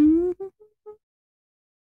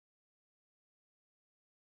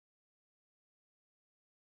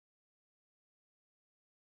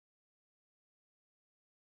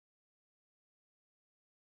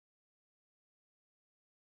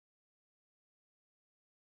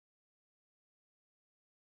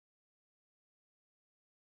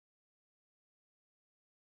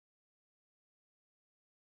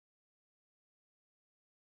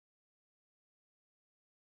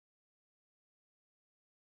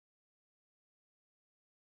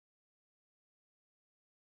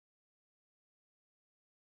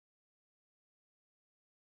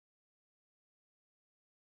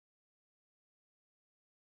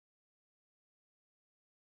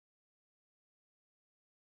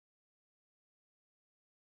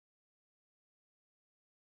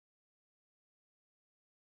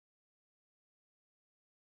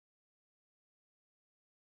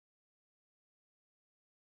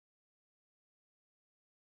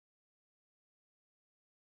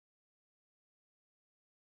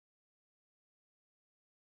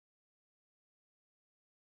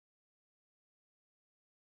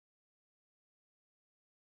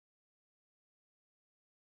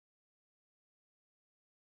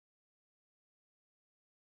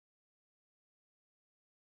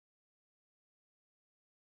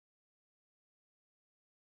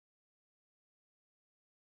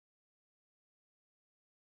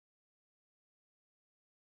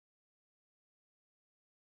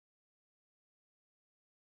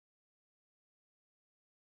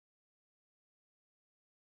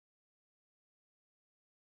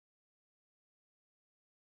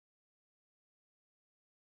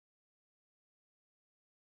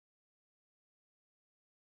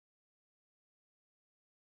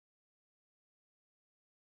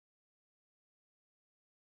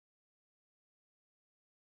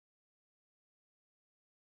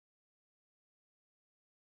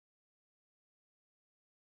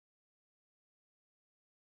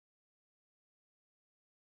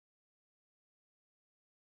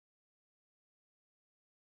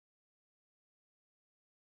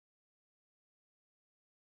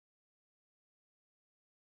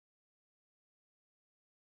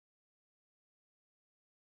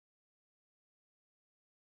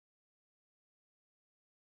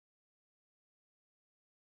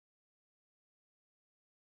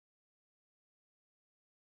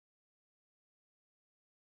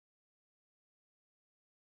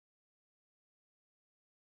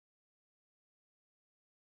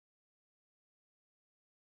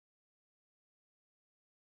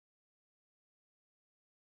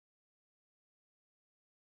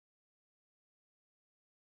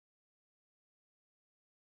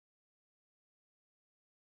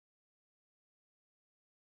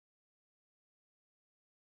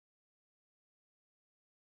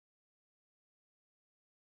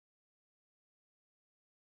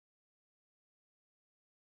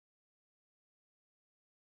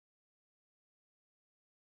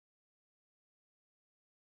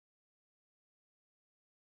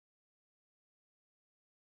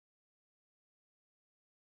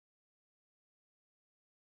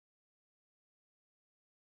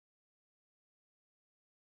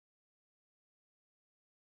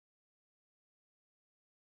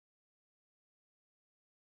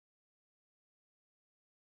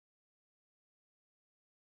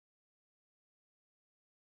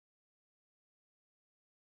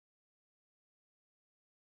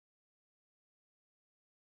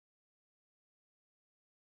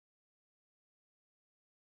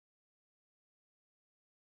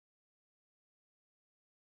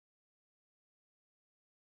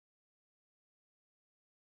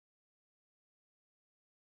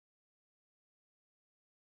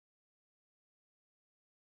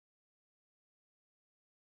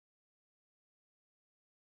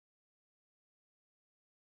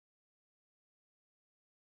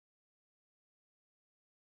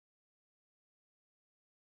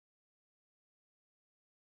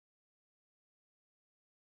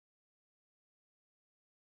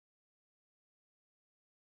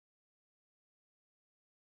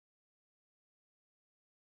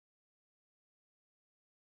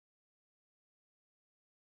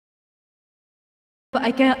 But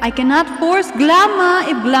I cannot force Glama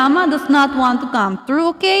if Glama does not want to come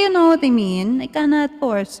through. Okay, you know what I mean? I cannot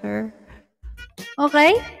force her.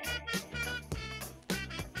 Okay?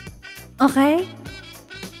 Okay?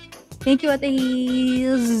 Thank you, Ate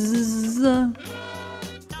Hiz. Oh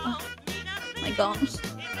my gosh.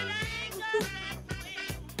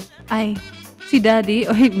 Ay, si Daddy,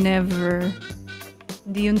 oh, never.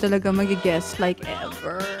 Di yun talaga mag-guess like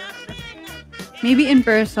ever. Maybe in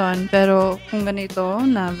person, pero kung ganito,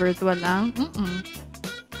 na virtual lang,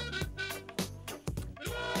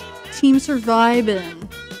 Team surviving.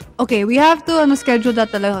 Okay, we have to schedule that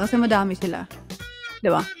talaga kasi madami sila.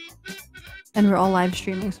 Diba? And we're all live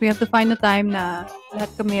streaming. So we have to find a time na lahat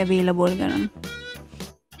kami available. Ganun.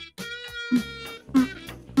 Oh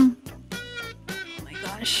my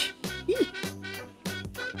gosh.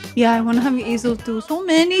 Yeah, I want to have Hazel too. So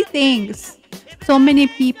many things. So many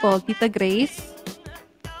people. Tita Grace.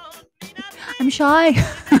 I'm shy.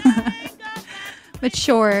 But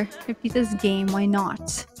sure, if Tita's game, why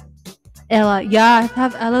not? Ella. Yeah,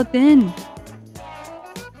 have Ella in.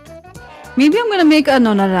 Maybe I'm gonna make na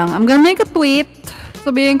lang. I'm gonna make a tweet.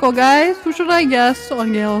 Sabihin ko, guys, who should I guess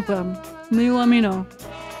on GAILFM? You let me know.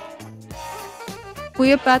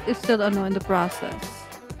 Kuya Pat is still in the process.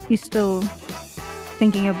 He's still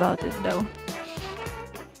thinking about it though.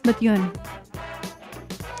 But yun.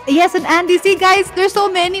 Yes, and Andy, see guys, there's so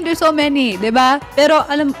many, diba? Pero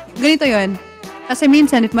alam, ganito yun. Kasi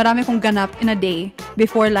minsan, if marami kong ganap in a day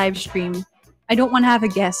before live stream, I don't want to have a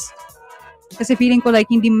guest. Kasi feeling ko like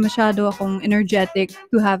hindi masyado akong energetic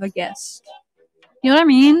to have a guest. You know what I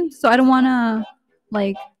mean? So I don't wanna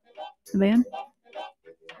like, diba yun?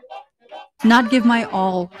 Not give my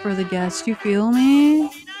all for the guest. You feel me?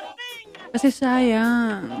 Kasi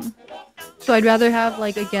sayang. So I'd rather have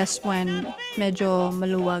like a guest when medyo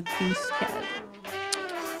maluwag yung schedule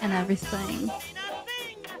and everything.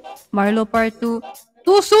 Marlo part 2.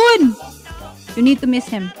 Too soon! You need to miss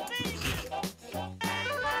him.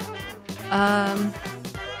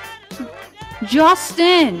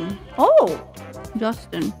 Justin! Oh!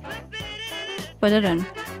 Justin. Pwede rin.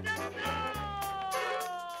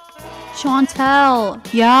 Chantel!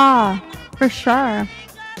 Yeah, for sure.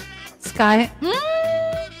 Sky.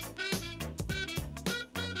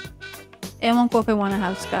 Ewan ko if I want to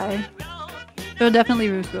have Sky. So definitely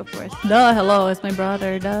Rusu, of course. Duh, hello, it's my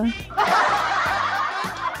brother, duh.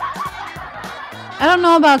 I don't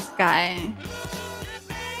know about Sky.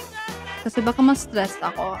 Kasi baka mas stressed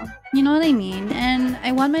ako. You know what I mean? And I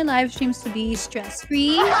want my live streams to be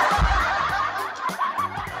stress-free.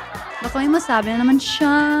 Baka may masabi na naman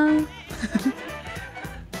siya.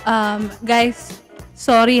 Guys,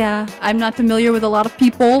 sorry ha. I'm not familiar with a lot of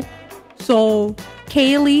people. So,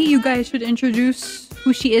 Kaylee, you guys should introduce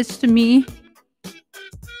who she is to me.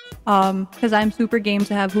 Because I'm super game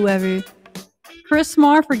to have whoever. Chris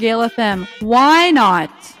Mar for GAILFM. Why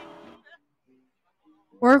not?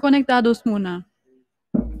 Or conectados muna.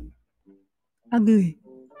 Ugly.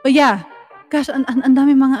 But yeah. Gosh, ang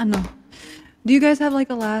dami mga ano. Do you guys have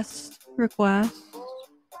like a last request?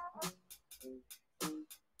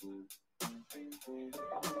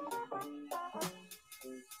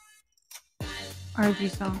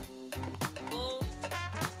 RG song.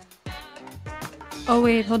 Oh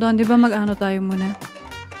wait, hold on. Di ba mag-ano tayo muna?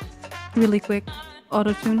 Really quick.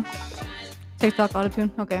 Autotune. TikTok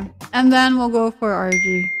autotune. Okay. And then we'll go for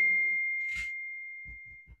RG.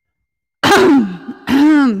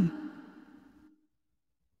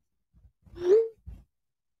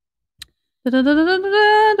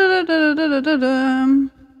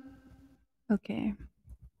 Okay.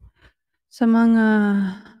 Sa mga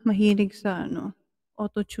mahilig sa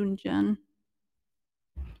autotune dyan.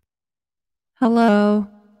 Hello.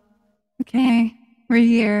 Okay. We're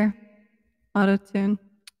here. Autotune.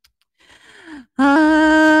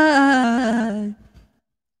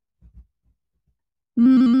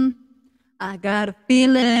 I got a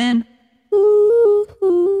feeling. Ooh,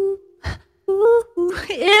 ooh, ooh.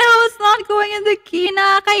 Ew, it's not going in the key.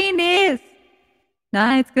 Nakakainis.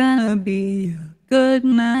 Night's gonna be a good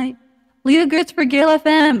night. Leah Gertz for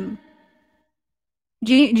GAILFM.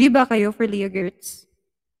 G ba kayo for Leah Gertz?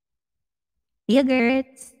 Leah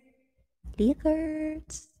Gertz. Leah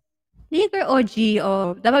Gertz. Leah Gertz. Oh, G.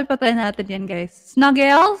 Oh, dapat patayin natin yan, guys.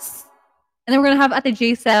 Snuggles. And then we're gonna have Ate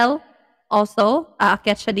J-Cell also.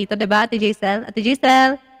 Aakyat siya dito, diba? Ate J-Cell. Ate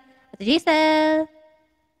J-Cell. Ate J-Cell.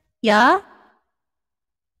 Yeah?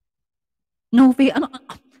 No face. Ano?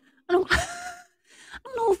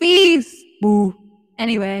 No face. Boo.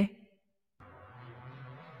 Anyway.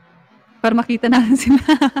 Para makita natin sila.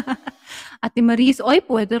 Ate Maris, oy,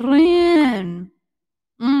 pwede rin.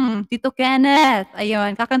 Tito Kenneth.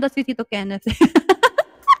 Ayun, kakanta si Tito Kenneth.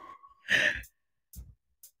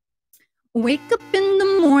 Wake up in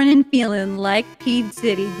the morning feeling like P.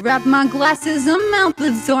 Diddy. Grab my glasses, I'm out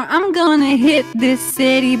the door. I'm gonna hit this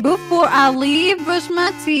city. Before I leave, brush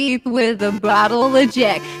my teeth with a bottle of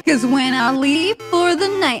Jack. Cause when I leave for the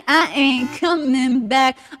night, I ain't coming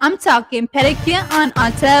back. I'm talking pedicure on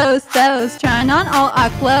our toes. Trying on all our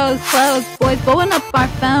clothes. Boys blowing up our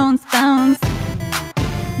phones.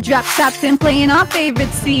 Drop tops and playing our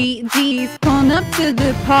favorite CDs. Pulling up to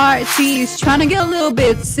the parties. Trying to get a little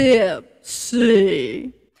bit tipsy.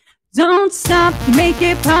 Don't stop, make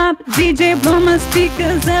it pop. DJ blow my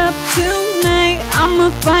speakers up tonight. I'ma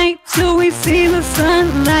fight till we see the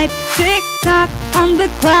sunlight. Tick tock on the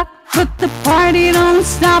clock, but the party don't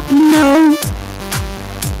stop, no.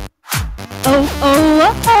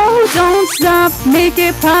 Oh, don't stop, make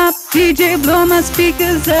it pop. DJ blow my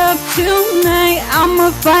speakers up tonight.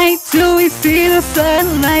 I'ma fight till we see the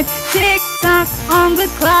sunlight. Tick tock on the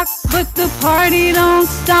clock, but the party don't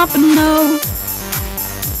stop, no.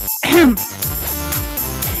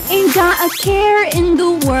 Ain't got a care in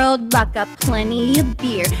the world, but got plenty of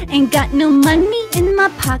beer. Ain't got no money in my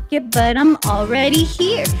pocket, but I'm already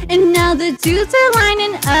here. And now the dudes are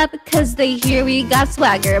lining up, cause they hear we got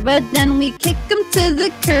swagger. But then we kick them to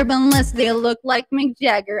the curb unless they look like Mick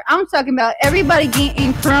Jagger. I'm talking about everybody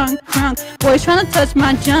getting crunk. Boys trying to touch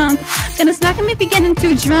my junk. Gonna smack him if he getting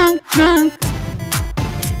too drunk.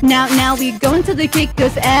 Now we going to the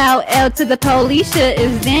kickers out to the police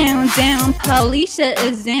is down. Police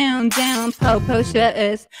is down. Popo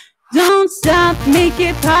is. Don't stop, make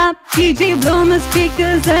it pop. DJ blow my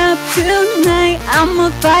speakers up tonight. I'ma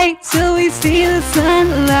fight till we see the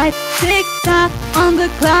sunlight. Tick tock on the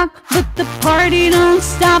clock, but the party don't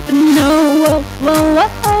stop. No,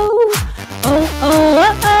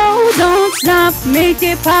 oh, don't stop, make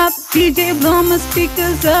it pop. DJ blow my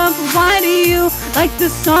speakers up. Why do you like the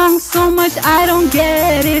song so much? I don't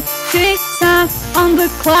get it. Tick tock on the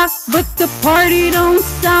clock, but the party don't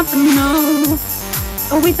stop, no.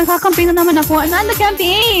 Oh wait, nakakampi na naman ako. Ano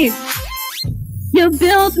nakakampi? You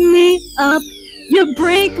build me up, you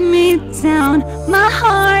break me down. My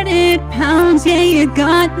heart it pounds, yeah you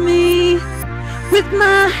got me. With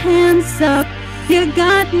my hands up, you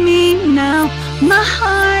got me now. My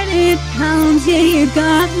heart it pounds, yeah you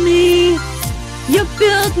got me. You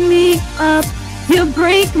build me up, you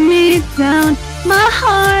break me down. My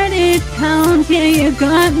heart it pounds, yeah you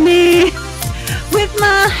got me. With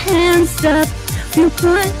my hands up, you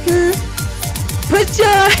put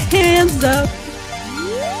your hands up.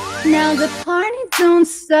 Now the party don't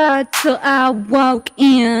start till I walk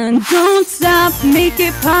in. Don't stop, make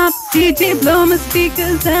it pop. DJ blow my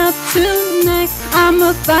speakers up tonight.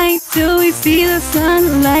 I'ma fight till we see the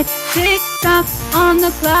sunlight. Tick tock on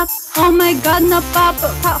the clock. Oh my god, no pop.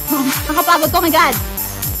 Oh my god.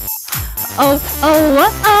 Oh,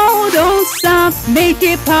 don't stop, make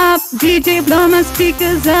it pop. DJ blow my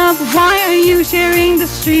speakers up. Why are you sharing the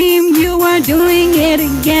stream? You are doing it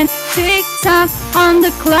again. Tick tock on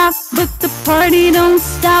the clock, but the party don't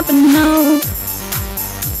stop, no.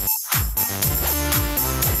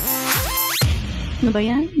 Ano ba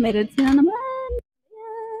yan? May Red Sea na naman.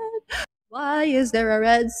 Why is there a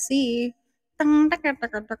Red Sea?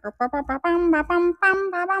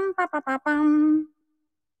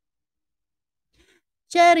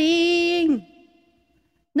 Charing!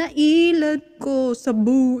 Nailad ko sa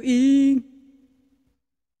buing.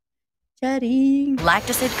 Charing.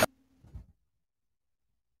 Lactacid.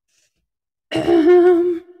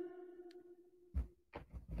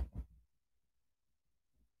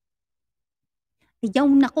 Ayaw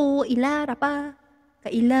na ko ilara pa.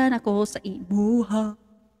 Kailan ako sa ibuha.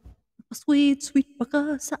 Sweet pa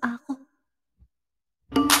ka sa ako.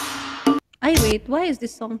 Ay, wait. Why is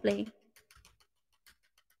this song playing?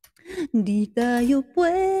 Di tayo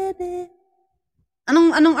pwede.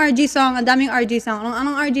 Anong RG song? Ang daming RG song.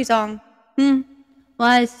 Anong RG song?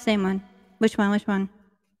 Why is the same one? Which one?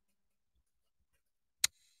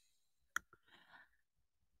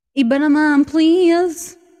 Iba naman,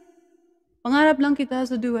 please. Pangarap lang kita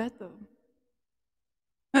sa dueto.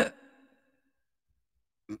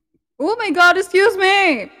 Oh my god, excuse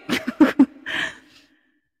me!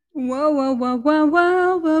 Wow.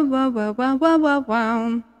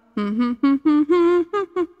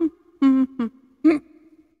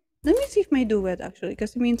 Let me see if may duet actually.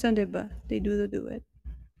 Kasi minsan, diba, they do the duet.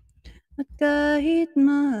 At kahit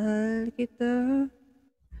mahal kita,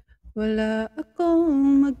 wala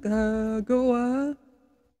akong magagawa.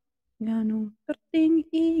 Ganong perting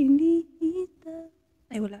inita.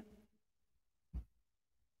 Ay, wala.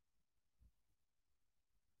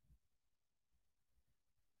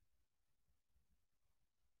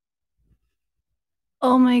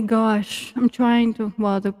 Oh my gosh. I'm trying to.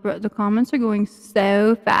 Wow, the comments are going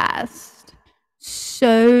so fast.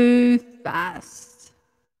 So fast.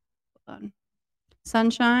 Hold on.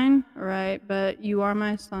 Sunshine, right? But you are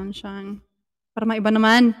my sunshine. Para maiba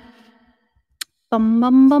naman. Bum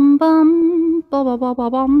bum bum bum. Ba ba ba ba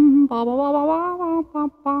bum. Ba ba ba ba ba ba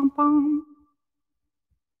bum bum.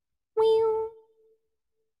 Meow.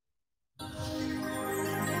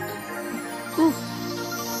 Ooh.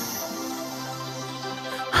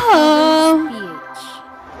 Oh. PH.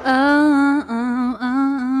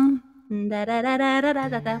 Da da da da da da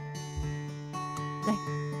da da. Like.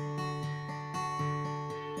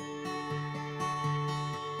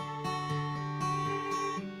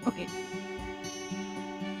 Okay.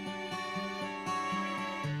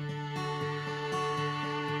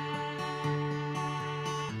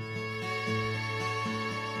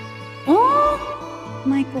 Oh,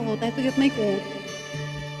 my coat. I have to get my coat.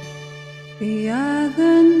 The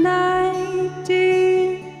other night,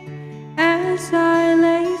 dear, as I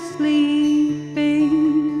lay sleeping,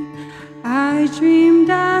 I dreamed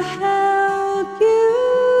I held you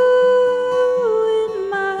in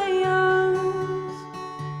my arms.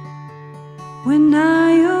 When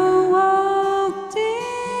I awoke,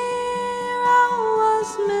 dear, I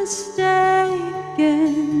was mistaken.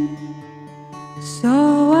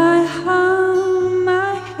 So I hung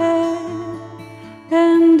my head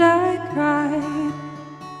and I cried.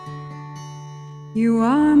 You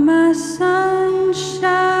are my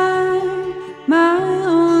sunshine, my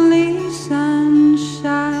only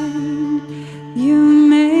sunshine. You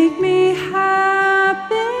make me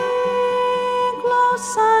happy. Glow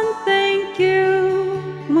sun, thank you.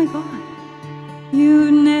 Oh my God.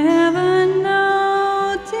 You never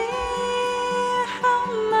know, dear, how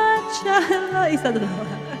much I love. Isa dalawa.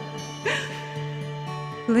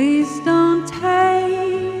 Please don't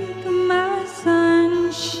take my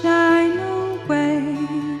sunshine away.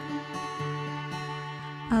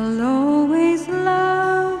 I'll always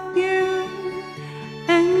love you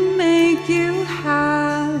and make you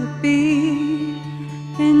happy,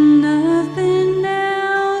 and nothing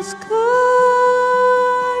else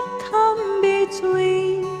could come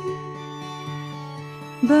between.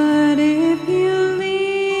 But if you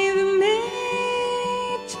leave me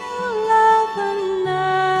to love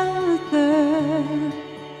another,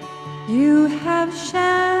 you have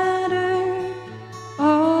shattered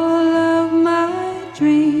all of my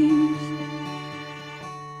dreams.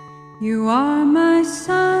 You are my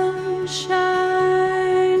sunshine,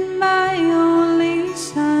 my only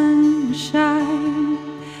sunshine.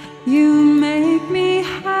 You make me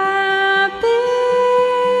happy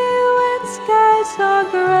when skies are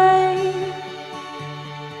gray.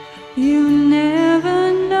 You never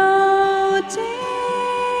know,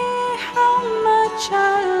 dear, how much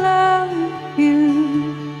I love you.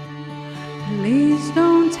 Please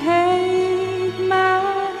don't take my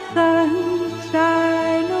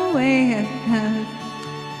sunshine away.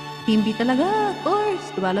 Team B talaga, of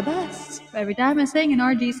course, lumalabas. Every time I sing an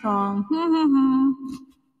RG song.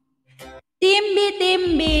 Timbi,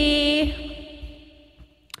 Timbi.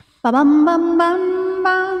 Ba bum bum bum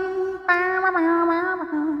bum.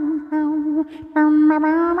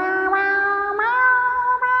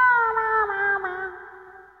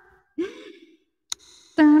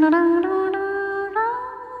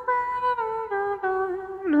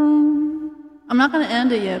 I'm not gonna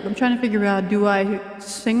end it yet. I'm trying to figure out, do I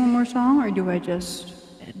sing one more song or do I just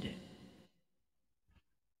end it?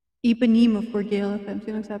 Ipanimo for Gail FM.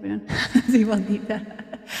 Sino nagsabi nun? Si Waldita.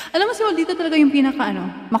 Alam mo si Waldita talaga yung pinaka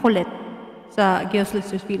makulit sa Gail's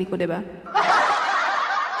Listeners feeling ko, diba?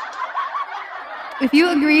 If you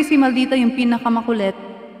agree si Maldita yung pinaka makulit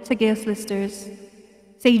sa Gail's Listeners,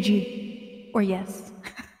 say G or yes.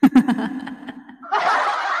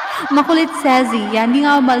 Makulit sassy. Yan, hindi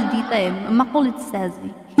nga ako Maldita eh. Makulit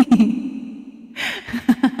sassy.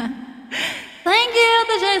 Thank you,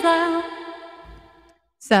 Tejesa.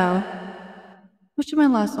 So, what should my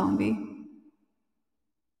last song be?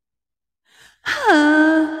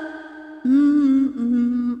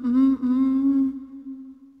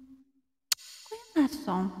 What that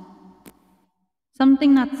song?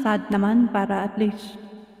 Something not sad naman para at least.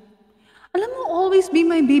 Alam mo, Always Be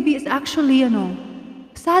My Baby is actually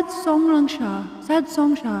sad song lang siya. Sad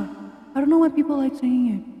song siya. I don't know why people like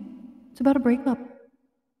singing it. It's about a breakup.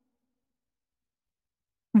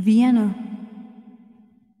 Vienna.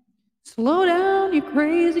 Slow down, you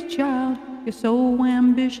crazy child. You're so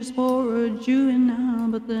ambitious for a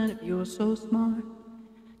juvenile, but then if you're so smart,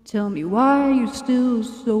 tell me why are you still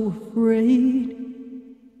so afraid?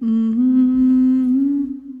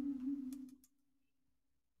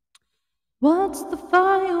 What's the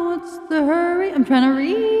fire? What's the hurry? I'm trying to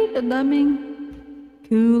read the dubbing.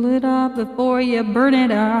 Cool it off before you burn it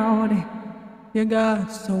out. You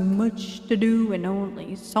got so much to do and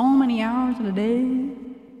only so many hours in a day.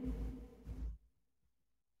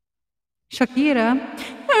 Shakira.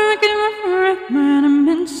 I can remember when I'm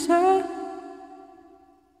inside.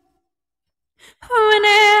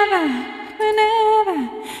 Whenever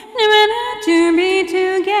to be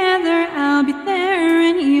together, I'll be there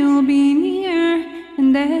and you'll be near.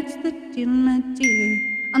 And that's the deal, my dear.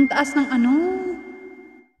 Ang taas ng ano?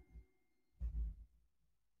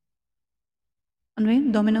 Ano yun?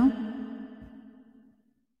 Domino?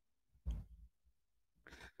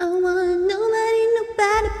 I want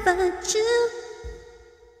nobody but you.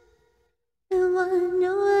 I want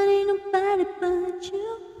nobody but you.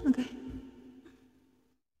 Okay.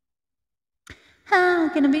 How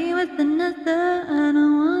can I be with another? I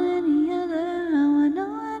don't want any other. I want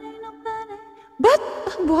nobody. But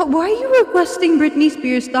why are you requesting Britney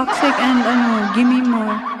Spears Toxic and Give Me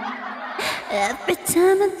More? Every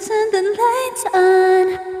time I turn the lights on,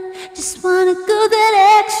 just wanna go that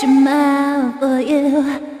extra mile for you.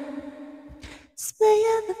 Display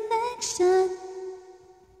of affection.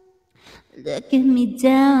 Look at me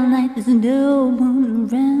down like there's no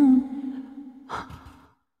one around.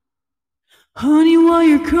 Honey, why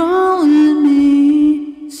you're calling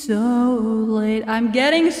me so late? I'm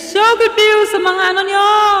getting so confused sa mga ano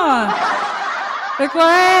nyo!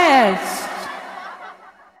 Request!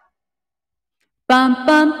 Pam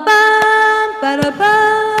pam pam, para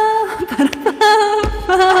pam, para pam,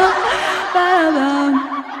 para pam.